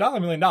kid, $1 million,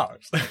 $1 million.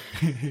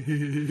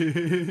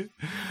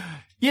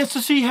 Yeah,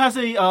 so she has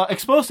a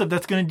explosive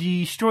that's going to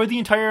destroy the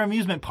entire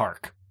amusement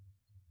park.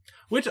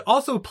 Which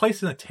also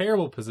placed in a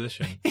terrible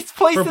position. It's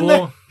placed in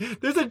there.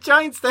 There's a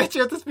giant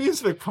statue at this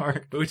amusement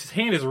park. But which his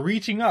hand is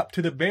reaching up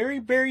to the very,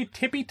 very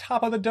tippy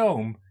top of the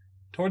dome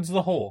towards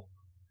the hole.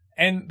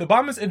 And the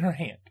bomb is in her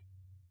hand.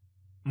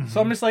 Mm-hmm.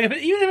 So I'm just like,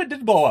 even if it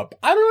did blow up,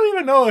 I don't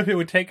even know if it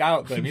would take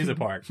out the amusement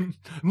park. It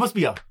must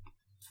be a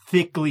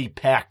thickly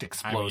packed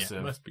explosive. I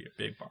mean, it must be a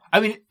big bomb.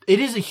 I mean,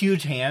 it is a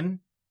huge hand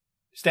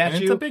statue.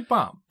 And it's a big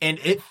bomb. And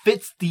it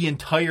fits the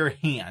entire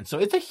hand. So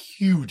it's a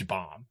huge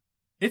bomb.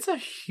 It's a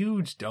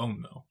huge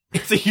dome, though.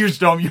 It's a huge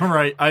dome. You're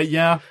right.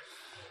 Yeah.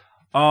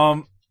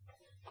 Yamcha,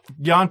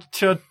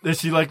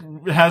 she like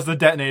has the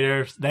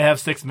detonator. They have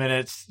 6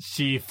 minutes.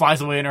 She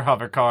flies away in her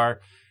hover car.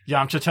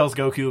 Yamcha tells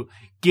Goku,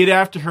 "Get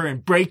after her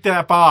and break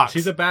that box."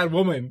 She's a bad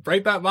woman.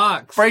 Break that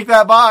box. Break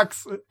that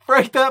box.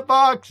 Break that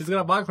box. She's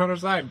got a box on her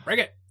side. Break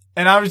it.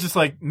 And I was just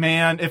like,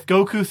 man, if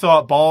Goku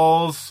thought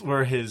balls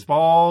were his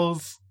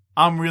balls,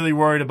 I'm really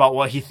worried about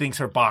what he thinks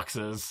her box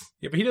is.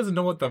 Yeah, but he doesn't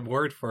know what the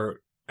word for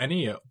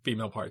any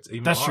female parts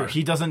even That's are. true.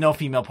 He doesn't know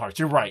female parts.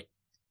 You're right.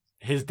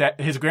 His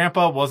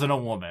grandpa wasn't a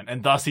woman,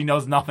 and thus he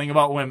knows nothing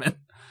about women.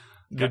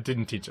 That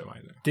didn't teach him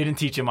either. Didn't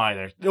teach him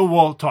either.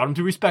 Well, taught him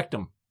to respect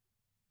them.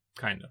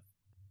 Kind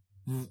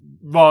of.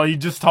 Well, he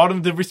just taught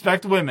him to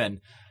respect women.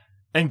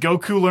 And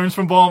Goku learns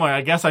from Bulma,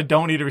 I guess I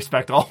don't need to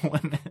respect all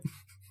women.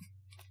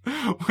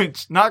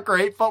 Which, not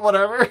great, but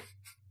whatever.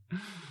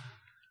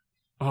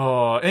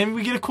 Oh, and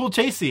we get a cool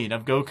chase scene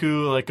of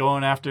Goku, like,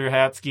 going after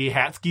Hatsky.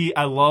 Hatsky,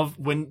 I love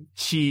when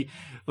she,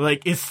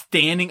 like, is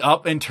standing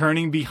up and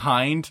turning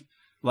behind,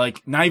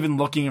 like, not even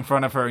looking in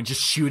front of her and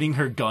just shooting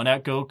her gun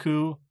at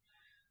Goku.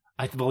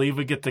 I believe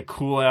we get the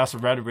cool-ass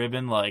Red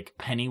Ribbon, like,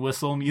 penny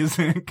whistle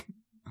music.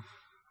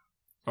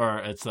 Or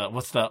it's,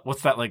 what's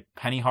that, like,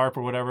 penny harp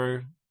or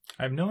whatever?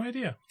 I have no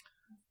idea.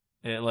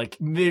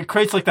 It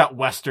creates, like, that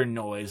Western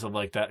noise of,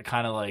 like, that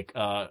kind of, like,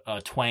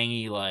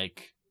 twangy,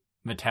 like,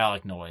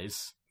 metallic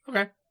noise.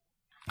 Okay.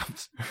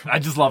 I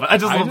just love it. I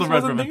just love the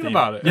Red Ribbon theme.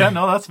 About it. Yeah,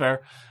 no, that's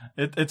fair.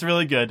 It's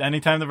really good.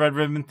 Anytime the Red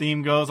Ribbon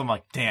theme goes, I'm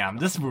like, damn,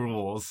 this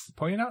rules.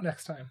 Point it out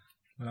next time,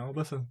 and I'll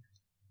listen.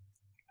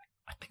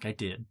 I think I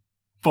did.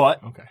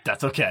 But okay.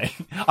 That's okay.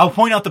 I'll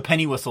point out the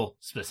penny whistle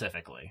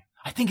specifically.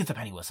 I think it's a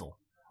penny whistle.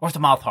 Or it's a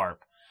mouth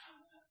harp.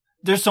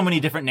 There's so many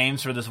different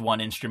names for this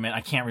one instrument.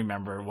 I can't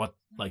remember what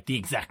like the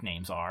exact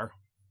names are.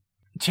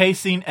 Chase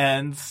scene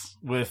ends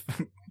with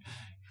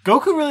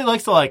Goku really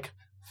likes to like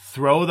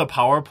throw the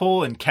power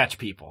pole and catch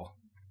people.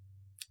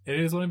 It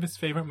is one of his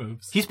favorite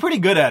moves. He's pretty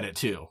good at it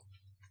too.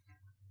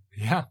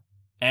 Yeah.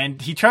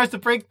 And he tries to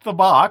break the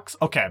box.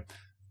 Okay.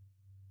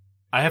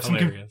 I have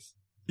Hilarious.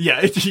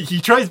 he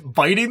tries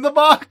biting the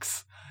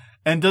box.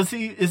 And is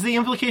the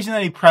implication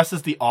that he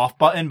presses the off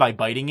button by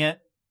biting it?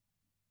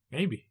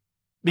 Maybe.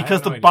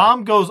 Because the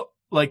bomb goes,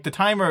 like, the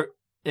timer,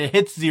 it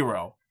hits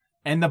 0.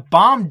 And the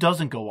bomb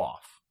doesn't go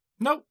off.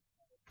 Nope.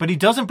 But he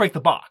doesn't break the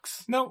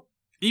box. Nope.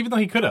 Even though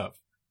he could have.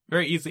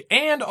 Very easily.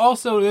 And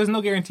also, there's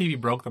no guarantee he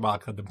broke the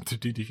box to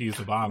defuse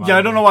the bomb. Yeah,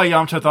 I don't know why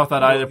Yamcha thought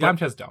that either.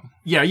 Yamcha's dumb.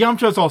 Yeah,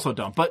 Yamcha's also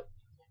dumb. But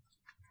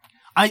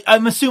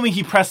I'm assuming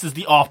he presses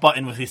the off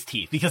button with his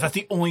teeth. Because that's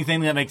the only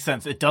thing that makes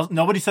sense.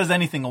 Nobody says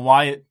anything on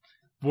why it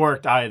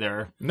worked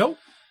either. Nope.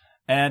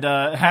 And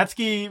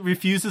Hatsky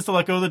refuses to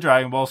let go of the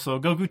Dragon Ball, so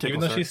Goku tickles her. Even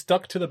though she's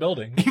stuck to the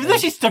building. Even though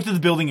she's stuck to the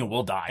building and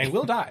will die. And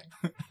will die.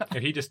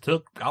 And he just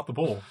took out the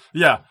bowl.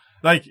 Yeah.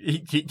 Like,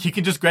 he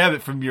can just grab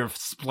it from your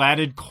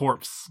splatted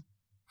corpse,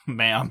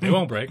 ma'am. They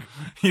won't break.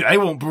 Yeah, they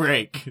won't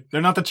break.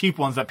 They're not the cheap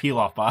ones that peel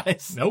off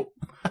buys. Nope.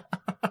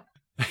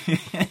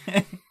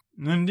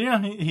 And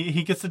yeah,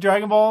 he gets the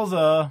Dragon Balls,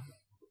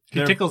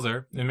 He tickles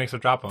her and makes her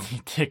drop them.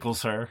 He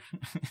tickles her.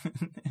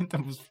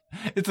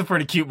 It's a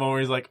pretty cute moment where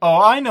he's like,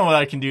 oh, I know what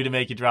I can do to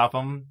make you drop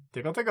them.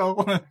 Tickle,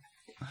 tickle.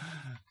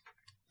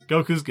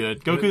 Goku's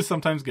good. Goku's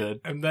sometimes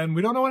good. And then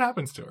we don't know what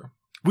happens to her.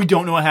 We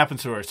don't know what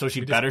happens to her, so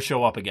she better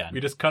show up again.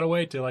 We just cut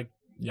away to, like,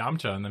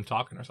 Yamcha and them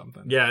talking or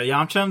something. Yeah,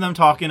 Yamcha and them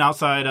talking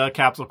outside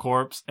Capsule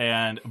Corp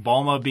and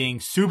Bulma being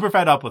super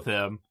fed up with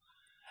him.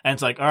 And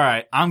it's like, all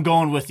right, I'm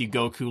going with you,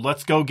 Goku.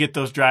 Let's go get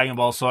those Dragon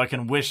Balls so I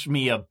can wish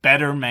me a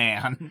better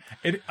man.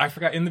 I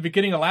forgot, in the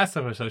beginning of last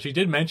episode, she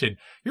did mention,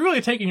 you're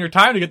really taking your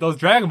time to get those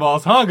Dragon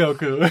Balls, huh,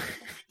 Goku?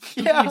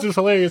 Yeah. Which is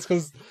hilarious,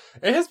 because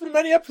it has been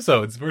many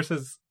episodes,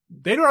 versus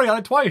they'd already got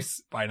it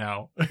twice by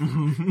now.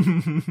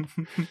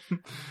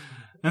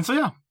 And so,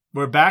 yeah,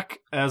 we're back,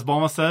 as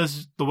Bulma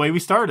says, the way we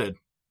started.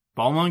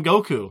 Bulma and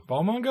Goku.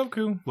 Bulma and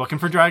Goku. Looking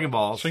for Dragon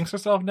Balls. Shrinks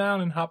herself down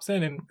and hops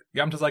in, and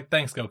Yamcha's like,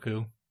 thanks,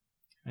 Goku.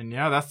 And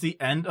yeah, that's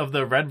the end of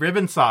the Red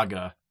Ribbon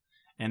Saga.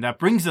 And that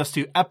brings us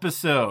to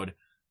episode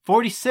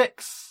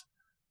 46.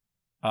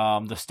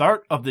 The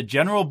start of the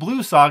General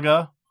Blue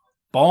Saga,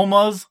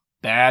 Bulma's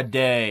Bad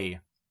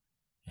Day.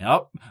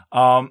 Yep.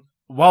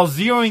 While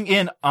zeroing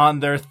in on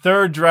their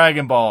third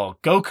Dragon Ball,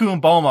 Goku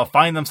and Bulma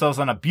find themselves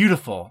on a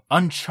beautiful,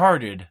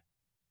 uncharted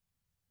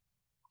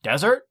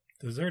desert?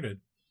 Deserted.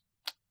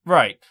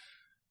 Right.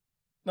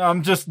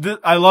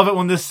 I love it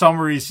when this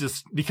summary is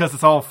just, because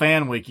it's all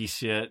fan wiki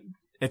shit.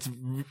 It's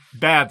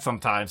bad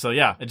sometimes. So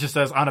yeah, it just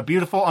says on a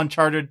beautiful,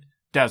 uncharted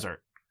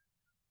desert.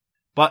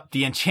 But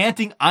the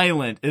enchanting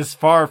island is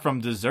far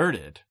from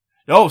deserted.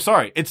 Oh,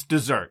 sorry. It's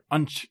desert.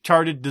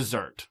 Uncharted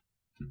desert.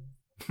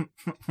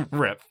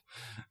 Rip.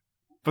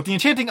 But the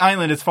enchanting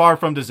island is far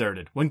from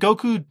deserted. When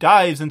Goku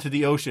dives into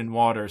the ocean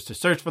waters to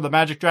search for the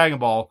magic Dragon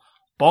Ball,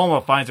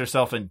 Bulma finds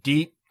herself in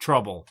deep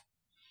trouble.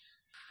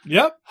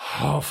 Yep.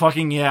 Oh,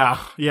 fucking yeah.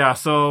 Yeah,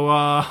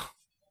 so,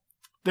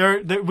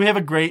 we have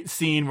a great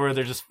scene where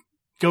they're just,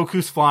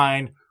 Goku's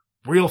flying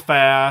real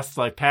fast,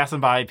 like passing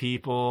by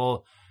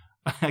people.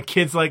 A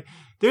kid's like,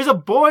 there's a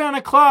boy on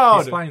a cloud.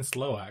 He's flying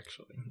slow,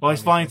 actually. Well,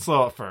 he's flying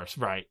slow at first,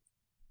 right.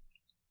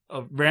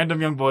 A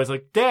random young boy's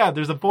like, Dad,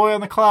 there's a boy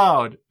on the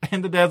cloud.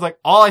 And the dad's like,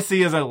 all I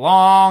see is a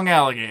long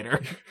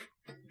alligator.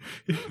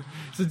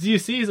 So do you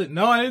see? He's like,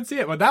 no, I didn't see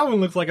it, but that one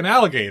looks like an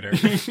alligator.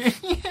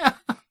 Yeah.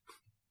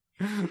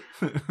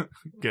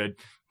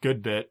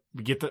 Good bit.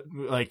 We get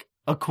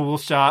a cool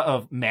shot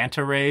of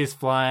manta rays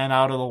flying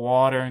out of the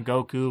water and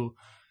Goku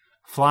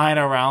flying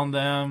around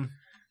them.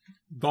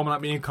 Bulma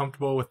not being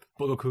comfortable with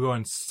Goku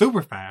going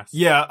super fast.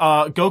 Yeah,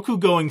 Goku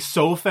going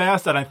so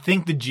fast that I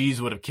think the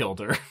G's would have killed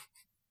her.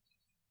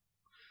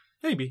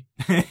 Maybe.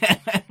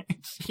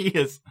 She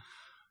is.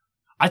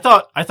 I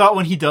thought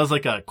when he does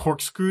like a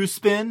corkscrew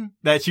spin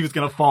that she was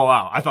gonna fall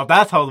out. I thought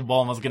that's how the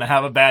Bulma's gonna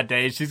have a bad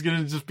day. She's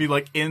gonna just be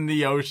like in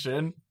the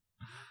ocean.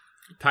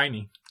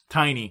 Tiny.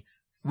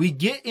 We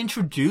get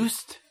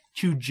introduced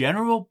to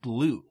General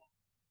Blue.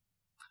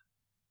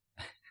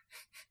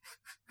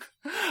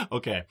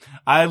 Okay.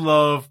 I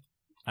love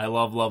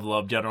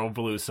General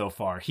Blue so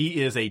far.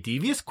 He is a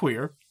devious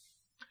queer.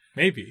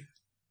 Maybe.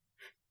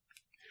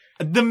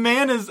 The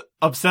man is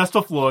obsessed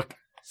with look,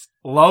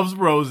 loves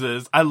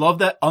roses. I love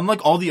that,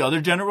 unlike all the other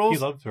generals.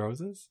 He loves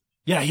roses?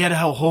 Yeah, he had a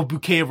whole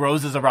bouquet of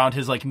roses around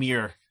his like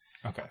mirror.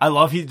 Okay. I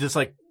love he just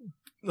like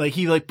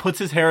he puts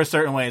his hair a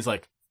certain way. It's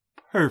like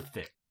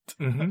perfect.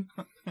 Mm-hmm.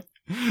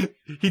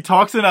 He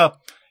talks in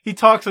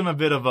a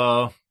bit of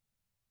a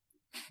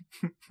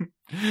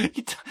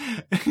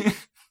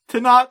to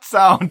not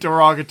sound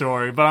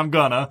derogatory, but I'm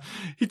gonna.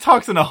 He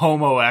talks in a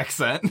homo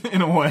accent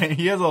in a way.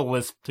 He has a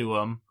lisp to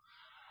him.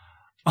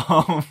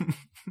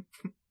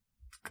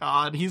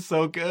 God, he's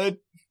so good.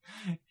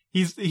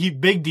 He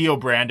big deal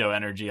Brando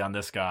energy on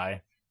this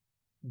guy.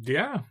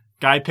 Yeah.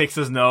 Guy picks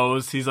his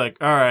nose. He's like,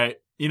 all right,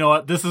 you know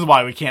what? This is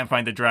why we can't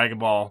find the Dragon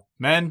Ball.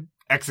 Men,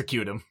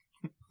 execute him.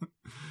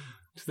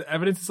 The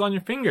evidence is on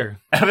your finger.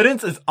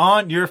 Evidence is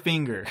on your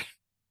finger.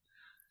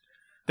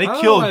 They I don't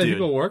know killed why dude.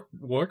 people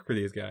work for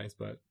these guys,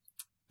 but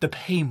The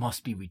pay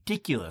must be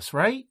ridiculous,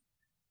 right?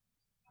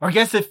 Or I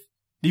guess if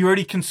you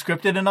already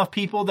conscripted enough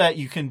people that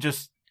you can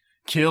just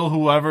kill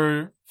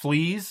whoever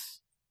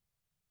flees.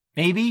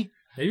 Maybe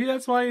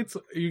that's why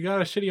you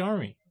got a shitty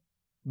army.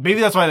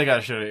 Maybe that's why they got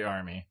a shitty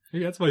army.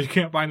 Maybe that's why you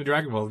can't find the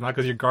Dragon Balls, not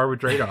because you're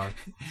garbage radar.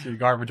 It's your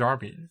garbage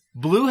army.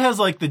 Blue has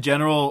like the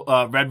general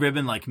Red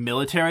Ribbon like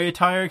military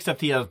attire,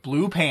 except he has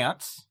blue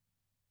pants.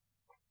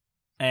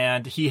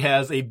 And he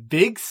has a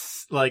big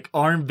like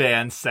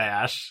armband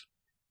sash.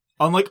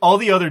 Unlike all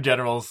the other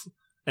generals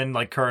and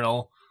like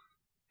Colonel,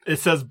 it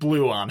says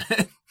blue on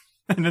it.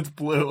 And it's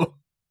blue.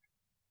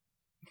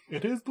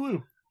 It is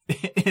blue.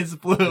 It is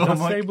blue. It does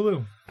say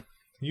blue.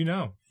 You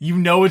know. You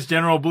know it's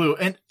General Blue.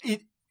 And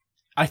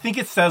I think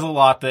it says a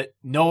lot that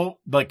no,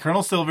 like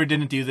Colonel Silver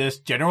didn't do this,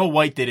 General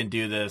White didn't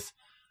do this,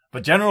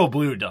 but General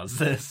Blue does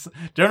this.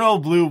 General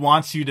Blue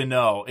wants you to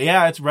know,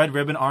 yeah, it's Red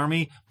Ribbon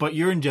Army, but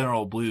you're in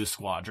General Blue's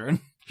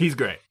squadron. He's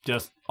great.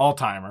 Just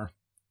all-timer.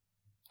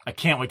 I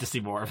can't wait to see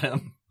more of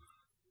him.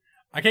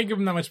 I can't give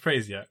him that much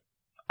praise yet.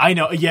 I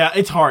know. Yeah,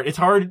 it's hard. It's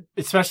hard,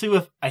 especially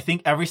with, I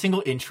think every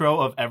single intro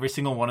of every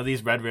single one of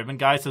these Red Ribbon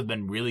guys has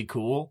been really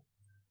cool.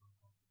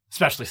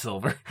 Especially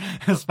Silver.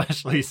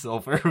 Especially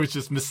Silver, who's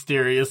just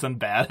mysterious and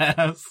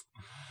badass.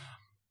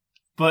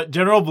 But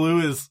General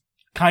Blue is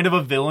kind of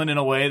a villain in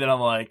a way that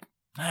I'm like,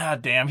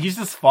 damn, he's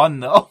just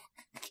fun, though.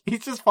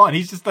 He's just fun.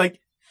 He's just like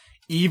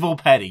evil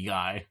petty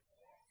guy.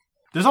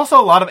 There's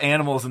also a lot of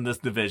animals in this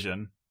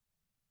division.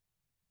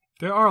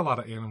 There are a lot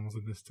of animals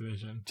in this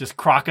division. Just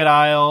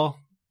crocodile,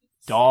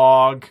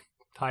 dog,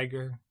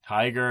 tiger.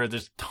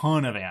 There's a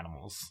ton of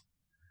animals.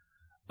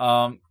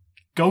 Goku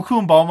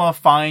and Bulma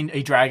find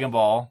a Dragon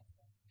Ball,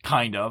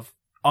 kind of,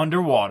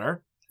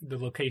 underwater. The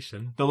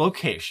location.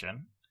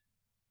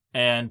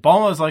 And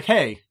Bulma's like,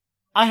 hey,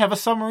 I have a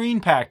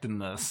submarine packed in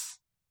this.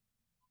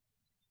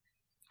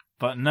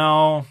 But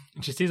no.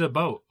 And she sees a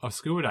boat of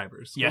scuba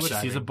divers. She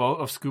sees a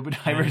boat of scuba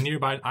divers. On a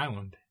nearby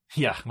island.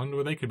 Yeah. Wonder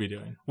what they could be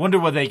doing.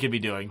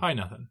 Probably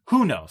nothing.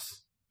 Who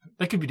knows?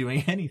 They could be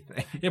doing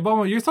anything. Yeah,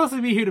 Bulma, you're supposed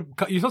to be here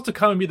you're supposed to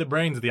come and be the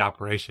brains of the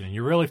operation, and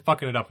you're really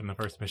fucking it up in the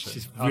first mission.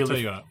 She's I'll tell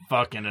really you what.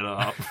 fucking it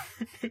up.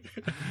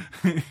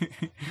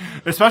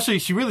 Especially,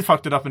 she really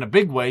fucked it up in a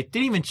big way.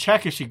 Didn't even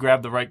check if she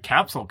grabbed the right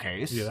capsule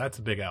case. Yeah, that's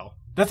a big L.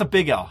 That's a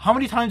big L. How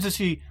many times is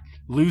she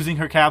losing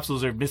her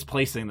capsules or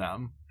misplacing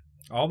them?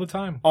 All the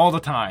time.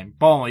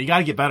 Bulma, you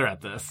gotta get better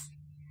at this.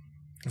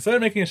 Instead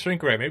of making a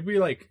shrink ray, maybe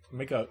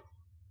make a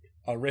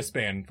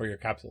wristband for your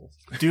capsules.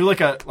 Do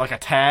like a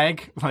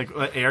tag, like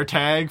an air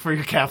tag for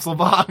your capsule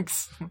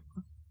box.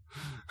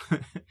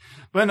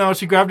 But no,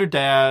 she grabbed her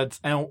dad's,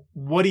 and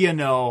what do you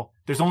know?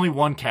 There's only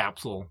one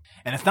capsule,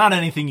 and it's not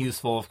anything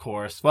useful, of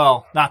course.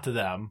 Well, not to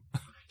them.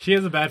 She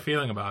has a bad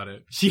feeling about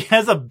it. She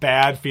has a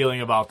bad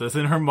feeling about this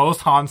in her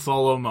most Han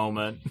Solo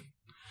moment.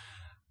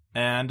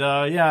 And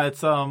yeah,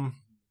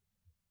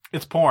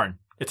 it's porn.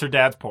 It's her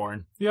dad's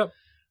porn. Yep.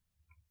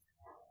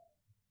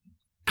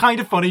 Kind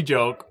of funny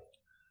joke.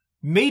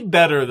 Made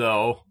better,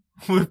 though,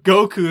 with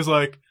Goku's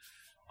like,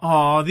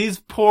 aw, these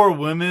poor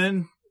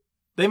women,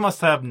 they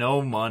must have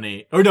no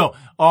money. Or no,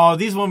 aw,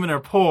 these women are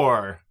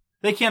poor.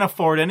 They can't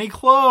afford any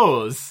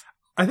clothes.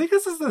 I think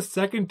this is the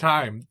second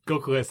time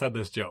Goku has said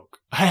this joke.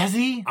 Has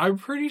he? I'm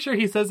pretty sure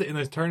he says it in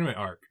this tournament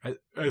arc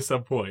at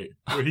some point,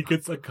 where he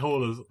gets like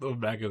hold of those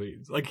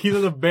magazines. Like, he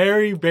does a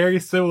very, very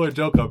similar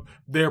joke of,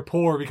 they're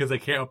poor because they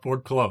can't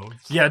afford clothes.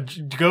 Yeah,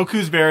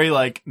 Goku's very,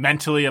 like,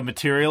 mentally a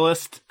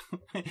materialist.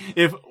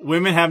 If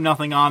women have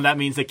nothing on, that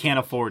means they can't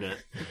afford it.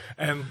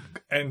 And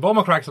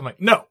Bulma cracks him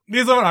like, no,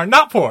 these women are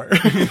not poor.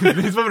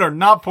 These women are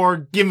not poor.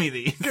 Give me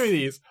these. Give me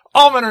these.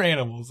 All men are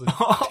animals. And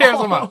tears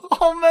them out.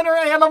 All men are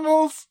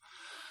animals.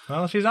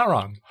 Well, she's not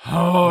wrong.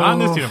 Oh, not in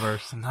this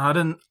universe. Not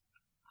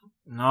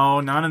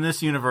in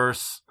this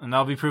universe. And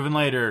that'll be proven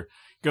later.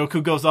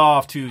 Goku goes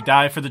off to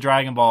die for the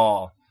Dragon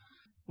Ball.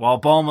 While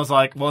Bulma's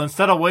like, well,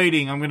 instead of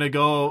waiting, I'm going to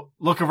go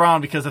look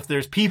around because if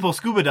there's people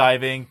scuba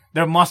diving,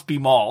 there must be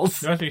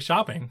malls. There must be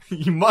shopping.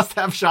 You must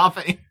have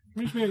shopping.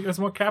 Maybe there's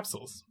more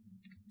capsules.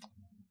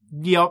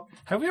 Yep.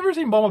 Have we ever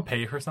seen Bulma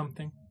pay for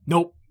something?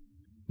 Nope.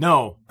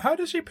 No. How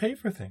does she pay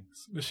for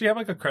things? Does she have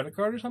like a credit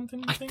card or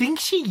something? I think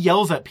she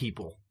yells at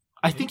people.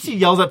 I think she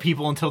yells at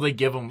people until they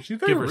give her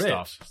rich,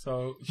 stuff.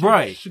 So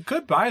she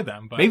could buy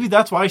them. But maybe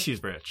that's why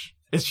she's rich.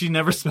 Is she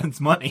never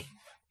spends money.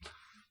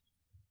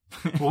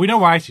 Well, we know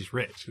why she's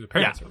rich. Her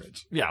parents are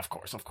rich. Yeah, of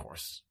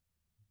course.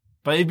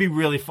 But it'd be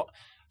really fun.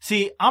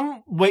 See,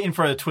 I'm waiting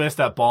for a twist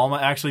that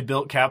Bulma actually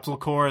built Capsule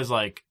Corps as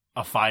like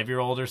a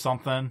 5-year-old or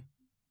something.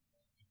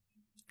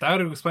 That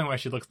would explain why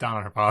she looks down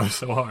on her father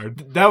so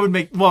hard. That would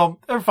make, well,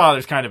 her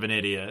father's kind of an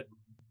idiot.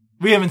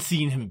 We haven't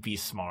seen him be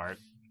smart.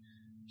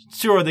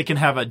 Sure, they can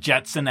have a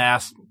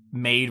Jetson-ass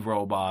maid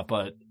robot,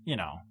 but, you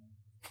know,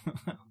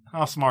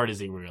 how smart is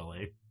he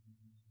really?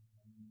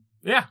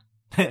 Yeah.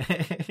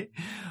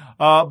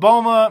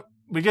 Bulma,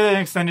 we get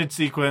an extended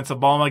sequence of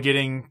Bulma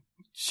getting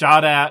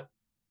shot at,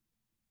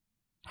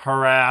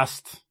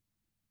 harassed,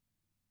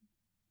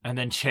 and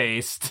then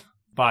chased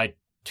by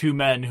two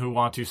men who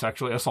want to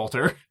sexually assault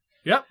her.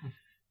 Yep.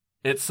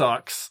 It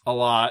sucks a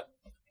lot.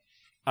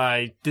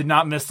 I did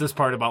not miss this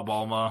part about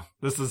Bulma.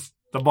 This is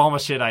the Bulma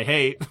shit I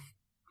hate.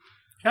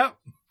 Yep.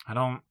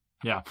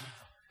 Yeah.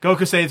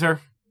 Goku saves her.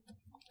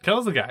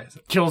 Kills the guys.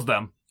 Kills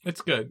them.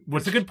 It's good.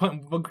 It's a good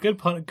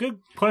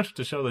punch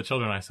to show the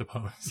children, I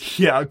suppose.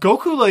 Yeah,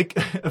 Goku, like,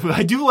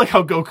 I do like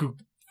how Goku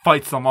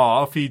fights them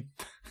off. He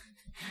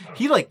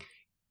like,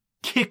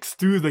 kicks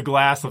through the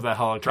glass of that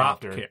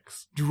helicopter.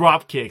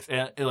 Drop kicks.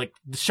 And, like,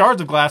 the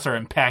shards of glass are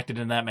impacted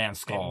in that man's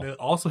skull. And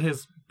also,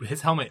 his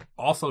helmet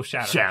also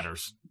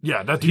shatters.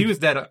 Yeah, that dude, he was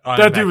dead on that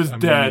impact. dude was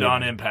dead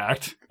on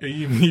impact.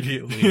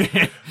 Immediately.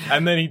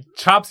 And then he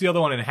chops the other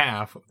one in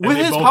half. With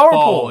his both power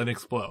fall pole. and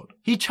explode.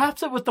 He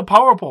chops it with the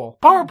power pole.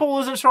 Power pole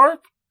isn't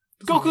sharp.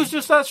 Goku's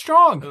just that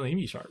strong. Doesn't he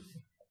be sharp?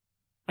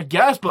 I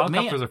guess, but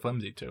helicopters are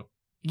flimsy too.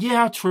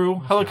 Yeah,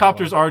 true.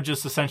 Helicopters are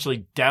just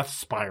essentially death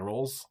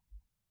spirals.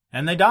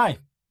 And they die.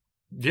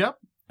 Yep.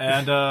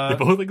 And they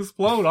both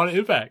explode on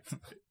impact.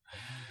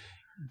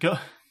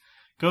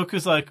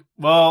 Goku's like,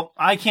 well,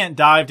 I can't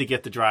dive to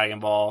get the Dragon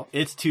Ball.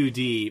 It's too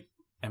deep.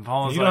 And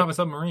Bulma's you don't have a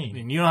submarine.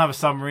 And you don't have a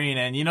submarine.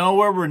 And you know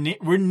where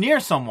we're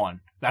near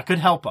someone that could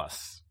help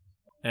us.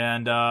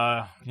 And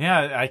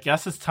yeah, I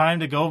guess it's time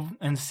to go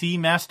and see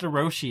Master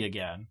Roshi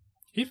again.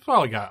 He's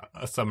probably got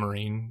a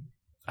submarine.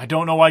 I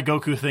don't know why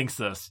Goku thinks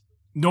this.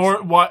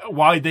 Nor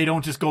why they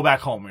don't just go back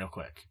home real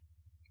quick.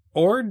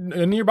 Or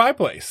a nearby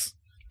place.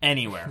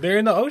 Anywhere. They're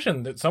in the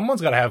ocean.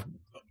 Someone's got to have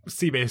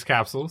sea-based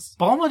capsules.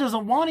 Bulma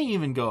doesn't want to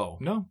even go.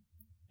 No.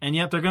 And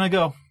yet they're going to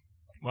go.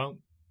 Well,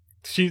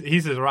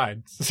 he's his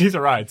ride. She's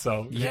a ride,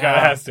 so yeah. She gotta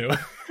has to.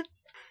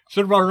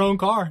 Should have brought her own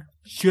car.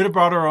 Should have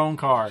brought her own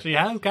car. She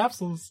has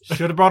capsules.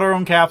 Should have brought her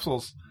own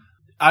capsules.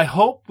 I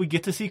hope we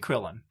get to see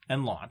Krillin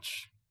and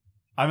Launch.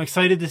 I'm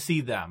excited to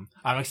see them.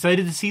 I'm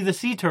excited to see the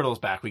sea turtles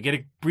back. We get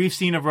a brief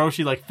scene of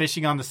Roshi like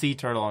fishing on the sea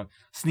turtle and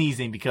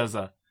sneezing because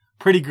a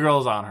pretty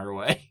girl's on her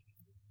way.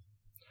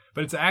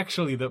 But it's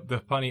actually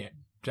the funny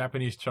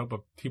Japanese trope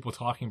of people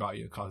talking about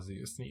you causes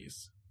you to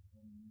sneeze.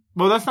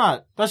 Well,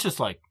 that's just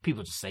like,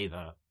 people just say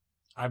that.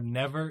 I've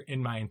never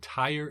in my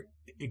entire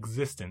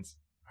existence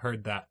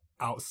heard that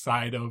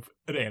outside of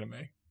an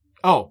anime.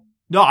 Oh,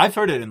 no, I've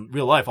heard it in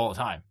real life all the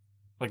time.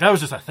 Like, that was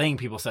just a thing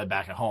people said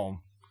back at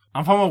home.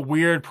 I'm from a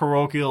weird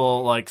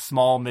parochial, like,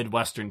 small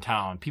Midwestern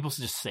town. People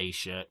just say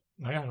shit.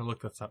 I gotta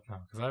look this up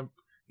now, because I've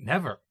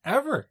never,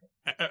 ever,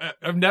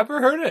 I've never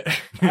heard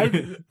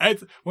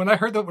it. When I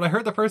heard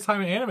the first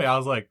time in anime, I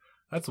was like,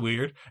 that's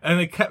weird. And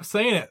they kept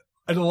saying it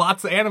in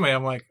lots of anime.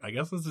 I'm like, I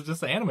guess this is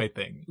just an anime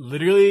thing.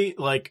 Literally,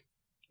 like,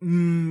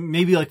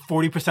 maybe like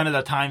 40% of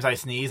the times I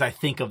sneeze, I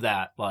think of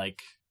that,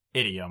 like,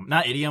 idiom.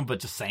 Not idiom, but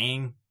just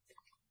saying,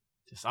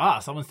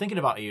 someone's thinking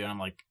about you. And I'm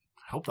like,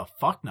 I hope the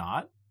fuck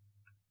not.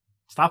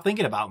 Stop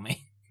thinking about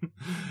me.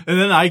 And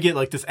then I get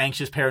like this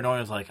anxious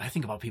paranoia of like, I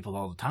think about people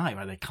all the time.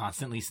 Are they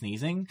constantly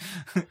sneezing?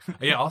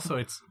 Yeah, also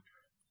it's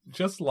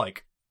just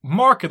like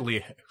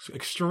markedly,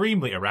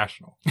 extremely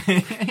irrational.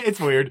 It's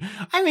weird.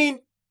 I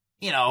mean,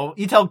 you know,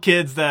 you tell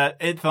kids that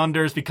it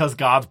thunders because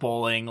God's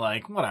bowling,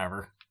 like,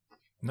 whatever.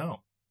 No.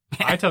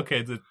 I tell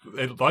kids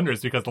it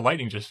thunders because the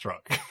lightning just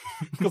struck.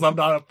 Because I'm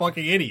not a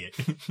fucking idiot.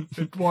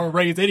 I want to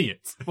raise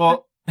idiots.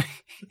 Well,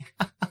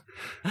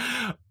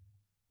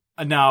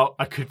 now,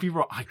 I could be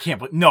wrong. I can't,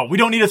 but no, we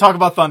don't need to talk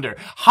about thunder.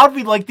 How do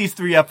we like these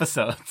 3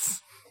 episodes?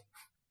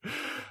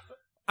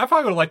 I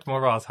probably would have liked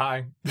more if I was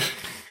high.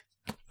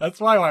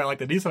 That's why I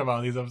liked a decent amount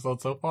of these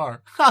episodes so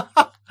far.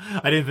 I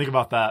didn't think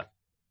about that.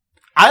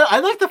 I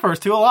like the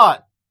first 2 a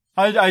lot.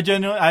 I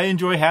genuinely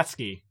enjoy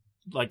Hatsky.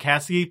 Like,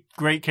 Hatsky,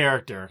 great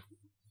character.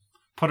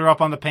 Put her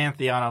up on the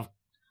pantheon of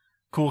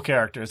cool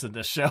characters in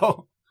this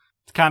show.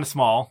 It's kind of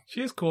small.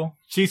 She is cool.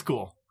 She's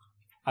cool.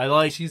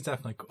 She's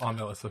definitely on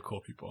the list of cool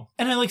people.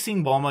 And I like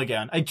seeing Bulma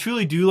again. I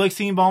truly do like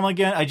seeing Bulma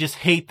again. I just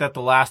hate that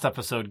the last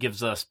episode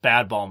gives us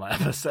bad Bulma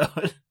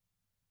episode.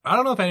 I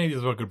don't know if any of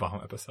these were good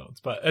Bulma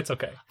episodes, but it's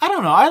okay. I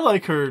don't know. I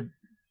like her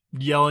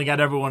yelling at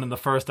everyone in the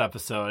first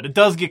episode. It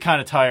does get kind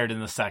of tired in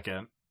the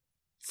second.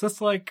 It's just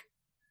like,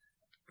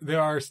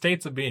 there are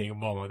states of being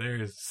Bulma.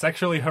 There is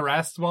sexually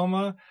harassed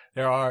Bulma.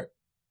 There are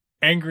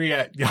angry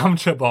at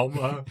Yamcha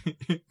Bulma.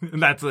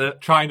 And that's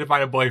it. Trying to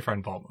find a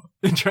boyfriend Bulma.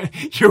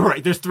 You're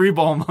right. There's 3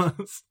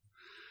 Bulmas.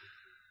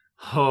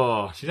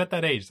 Oh, she's at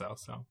that age though,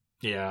 so.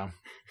 Yeah.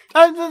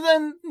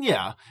 Then,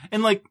 yeah.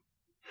 And like.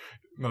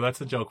 No,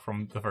 that's a joke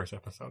from the first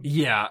episode.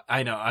 Yeah,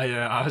 I know.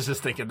 I was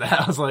just thinking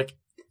that. I was like,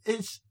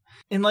 it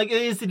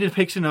is the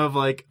depiction of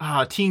like,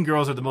 teen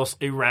girls are the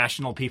most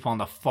irrational people on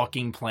the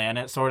fucking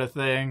planet sort of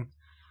thing.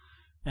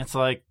 And it's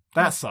like,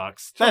 that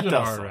sucks. Children that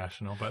does are suck.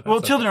 irrational,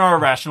 but children are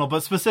irrational,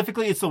 but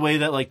specifically it's the way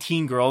that like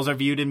teen girls are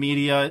viewed in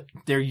media.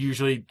 They're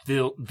usually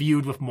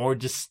viewed with more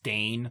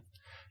disdain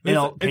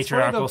in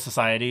patriarchal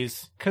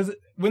societies. Because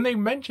when they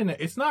mention it,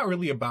 it's not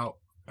really about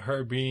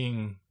her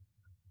being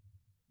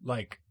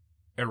like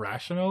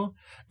irrational.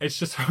 It's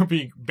just her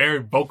being very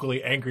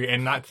vocally angry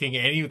and not taking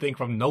anything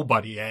from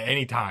nobody at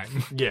any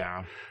time.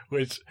 Yeah.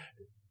 Which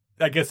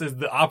I guess is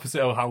the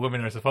opposite of how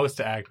women are supposed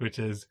to act, which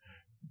is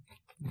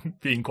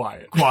being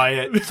quiet.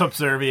 Quiet,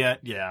 subservient,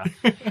 yeah.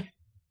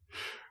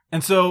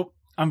 And so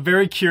I'm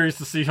very curious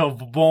to see how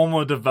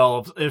Bulma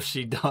develops, if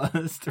she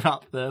does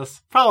throughout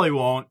this. Probably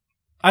won't.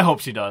 I hope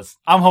she does.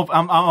 I'm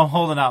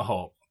holding out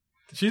hope.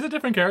 She's a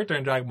different character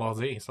in Dragon Ball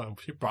Z, so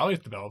she probably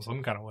develops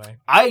some kind of way.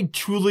 I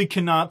truly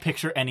cannot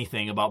picture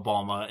anything about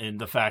Bulma in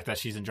the fact that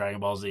she's in Dragon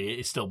Ball Z.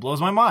 It still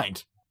blows my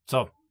mind.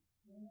 So,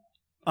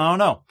 I don't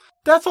know.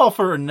 That's all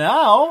for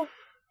now.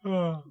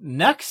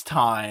 Next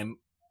time,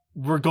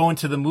 we're going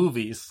to the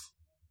movies.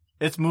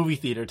 It's movie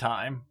theater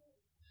time.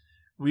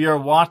 We are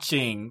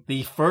watching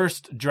the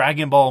first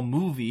Dragon Ball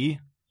movie,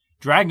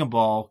 Dragon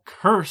Ball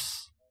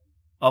Curse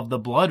of the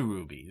Blood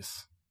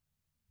Rubies.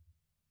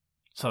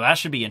 So that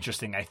should be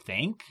interesting, I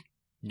think.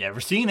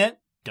 Never seen it.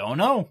 Don't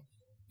know.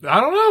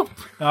 I don't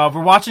know.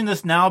 We're watching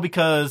this now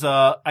because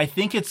I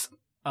think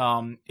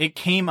it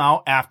came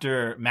out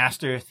after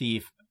Master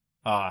Thief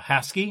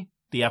Hatsky,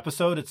 the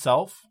episode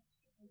itself.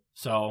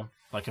 So,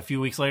 like a few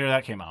weeks later,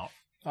 that came out.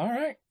 All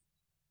right.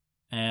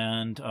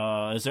 And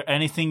is there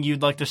anything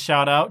you'd like to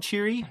shout out,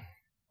 Chyry?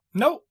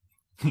 Nope.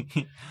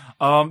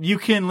 You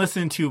can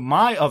listen to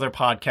my other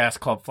podcast,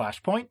 Club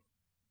Flashpoint.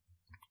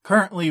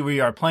 Currently,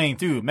 we are playing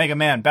through Mega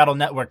Man Battle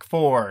Network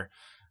 4,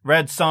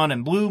 Red Sun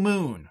and Blue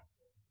Moon.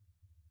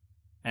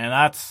 And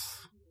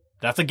that's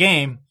a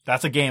game.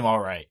 That's a game, all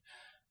right.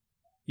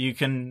 You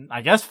can,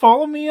 I guess,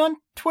 follow me on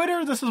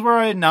Twitter. This is where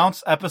I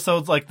announce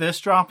episodes like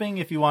this dropping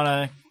if you want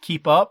to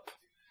keep up.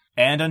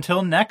 And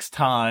until next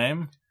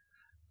time,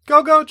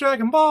 go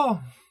Dragon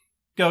Ball!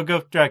 Go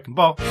Dragon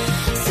Ball!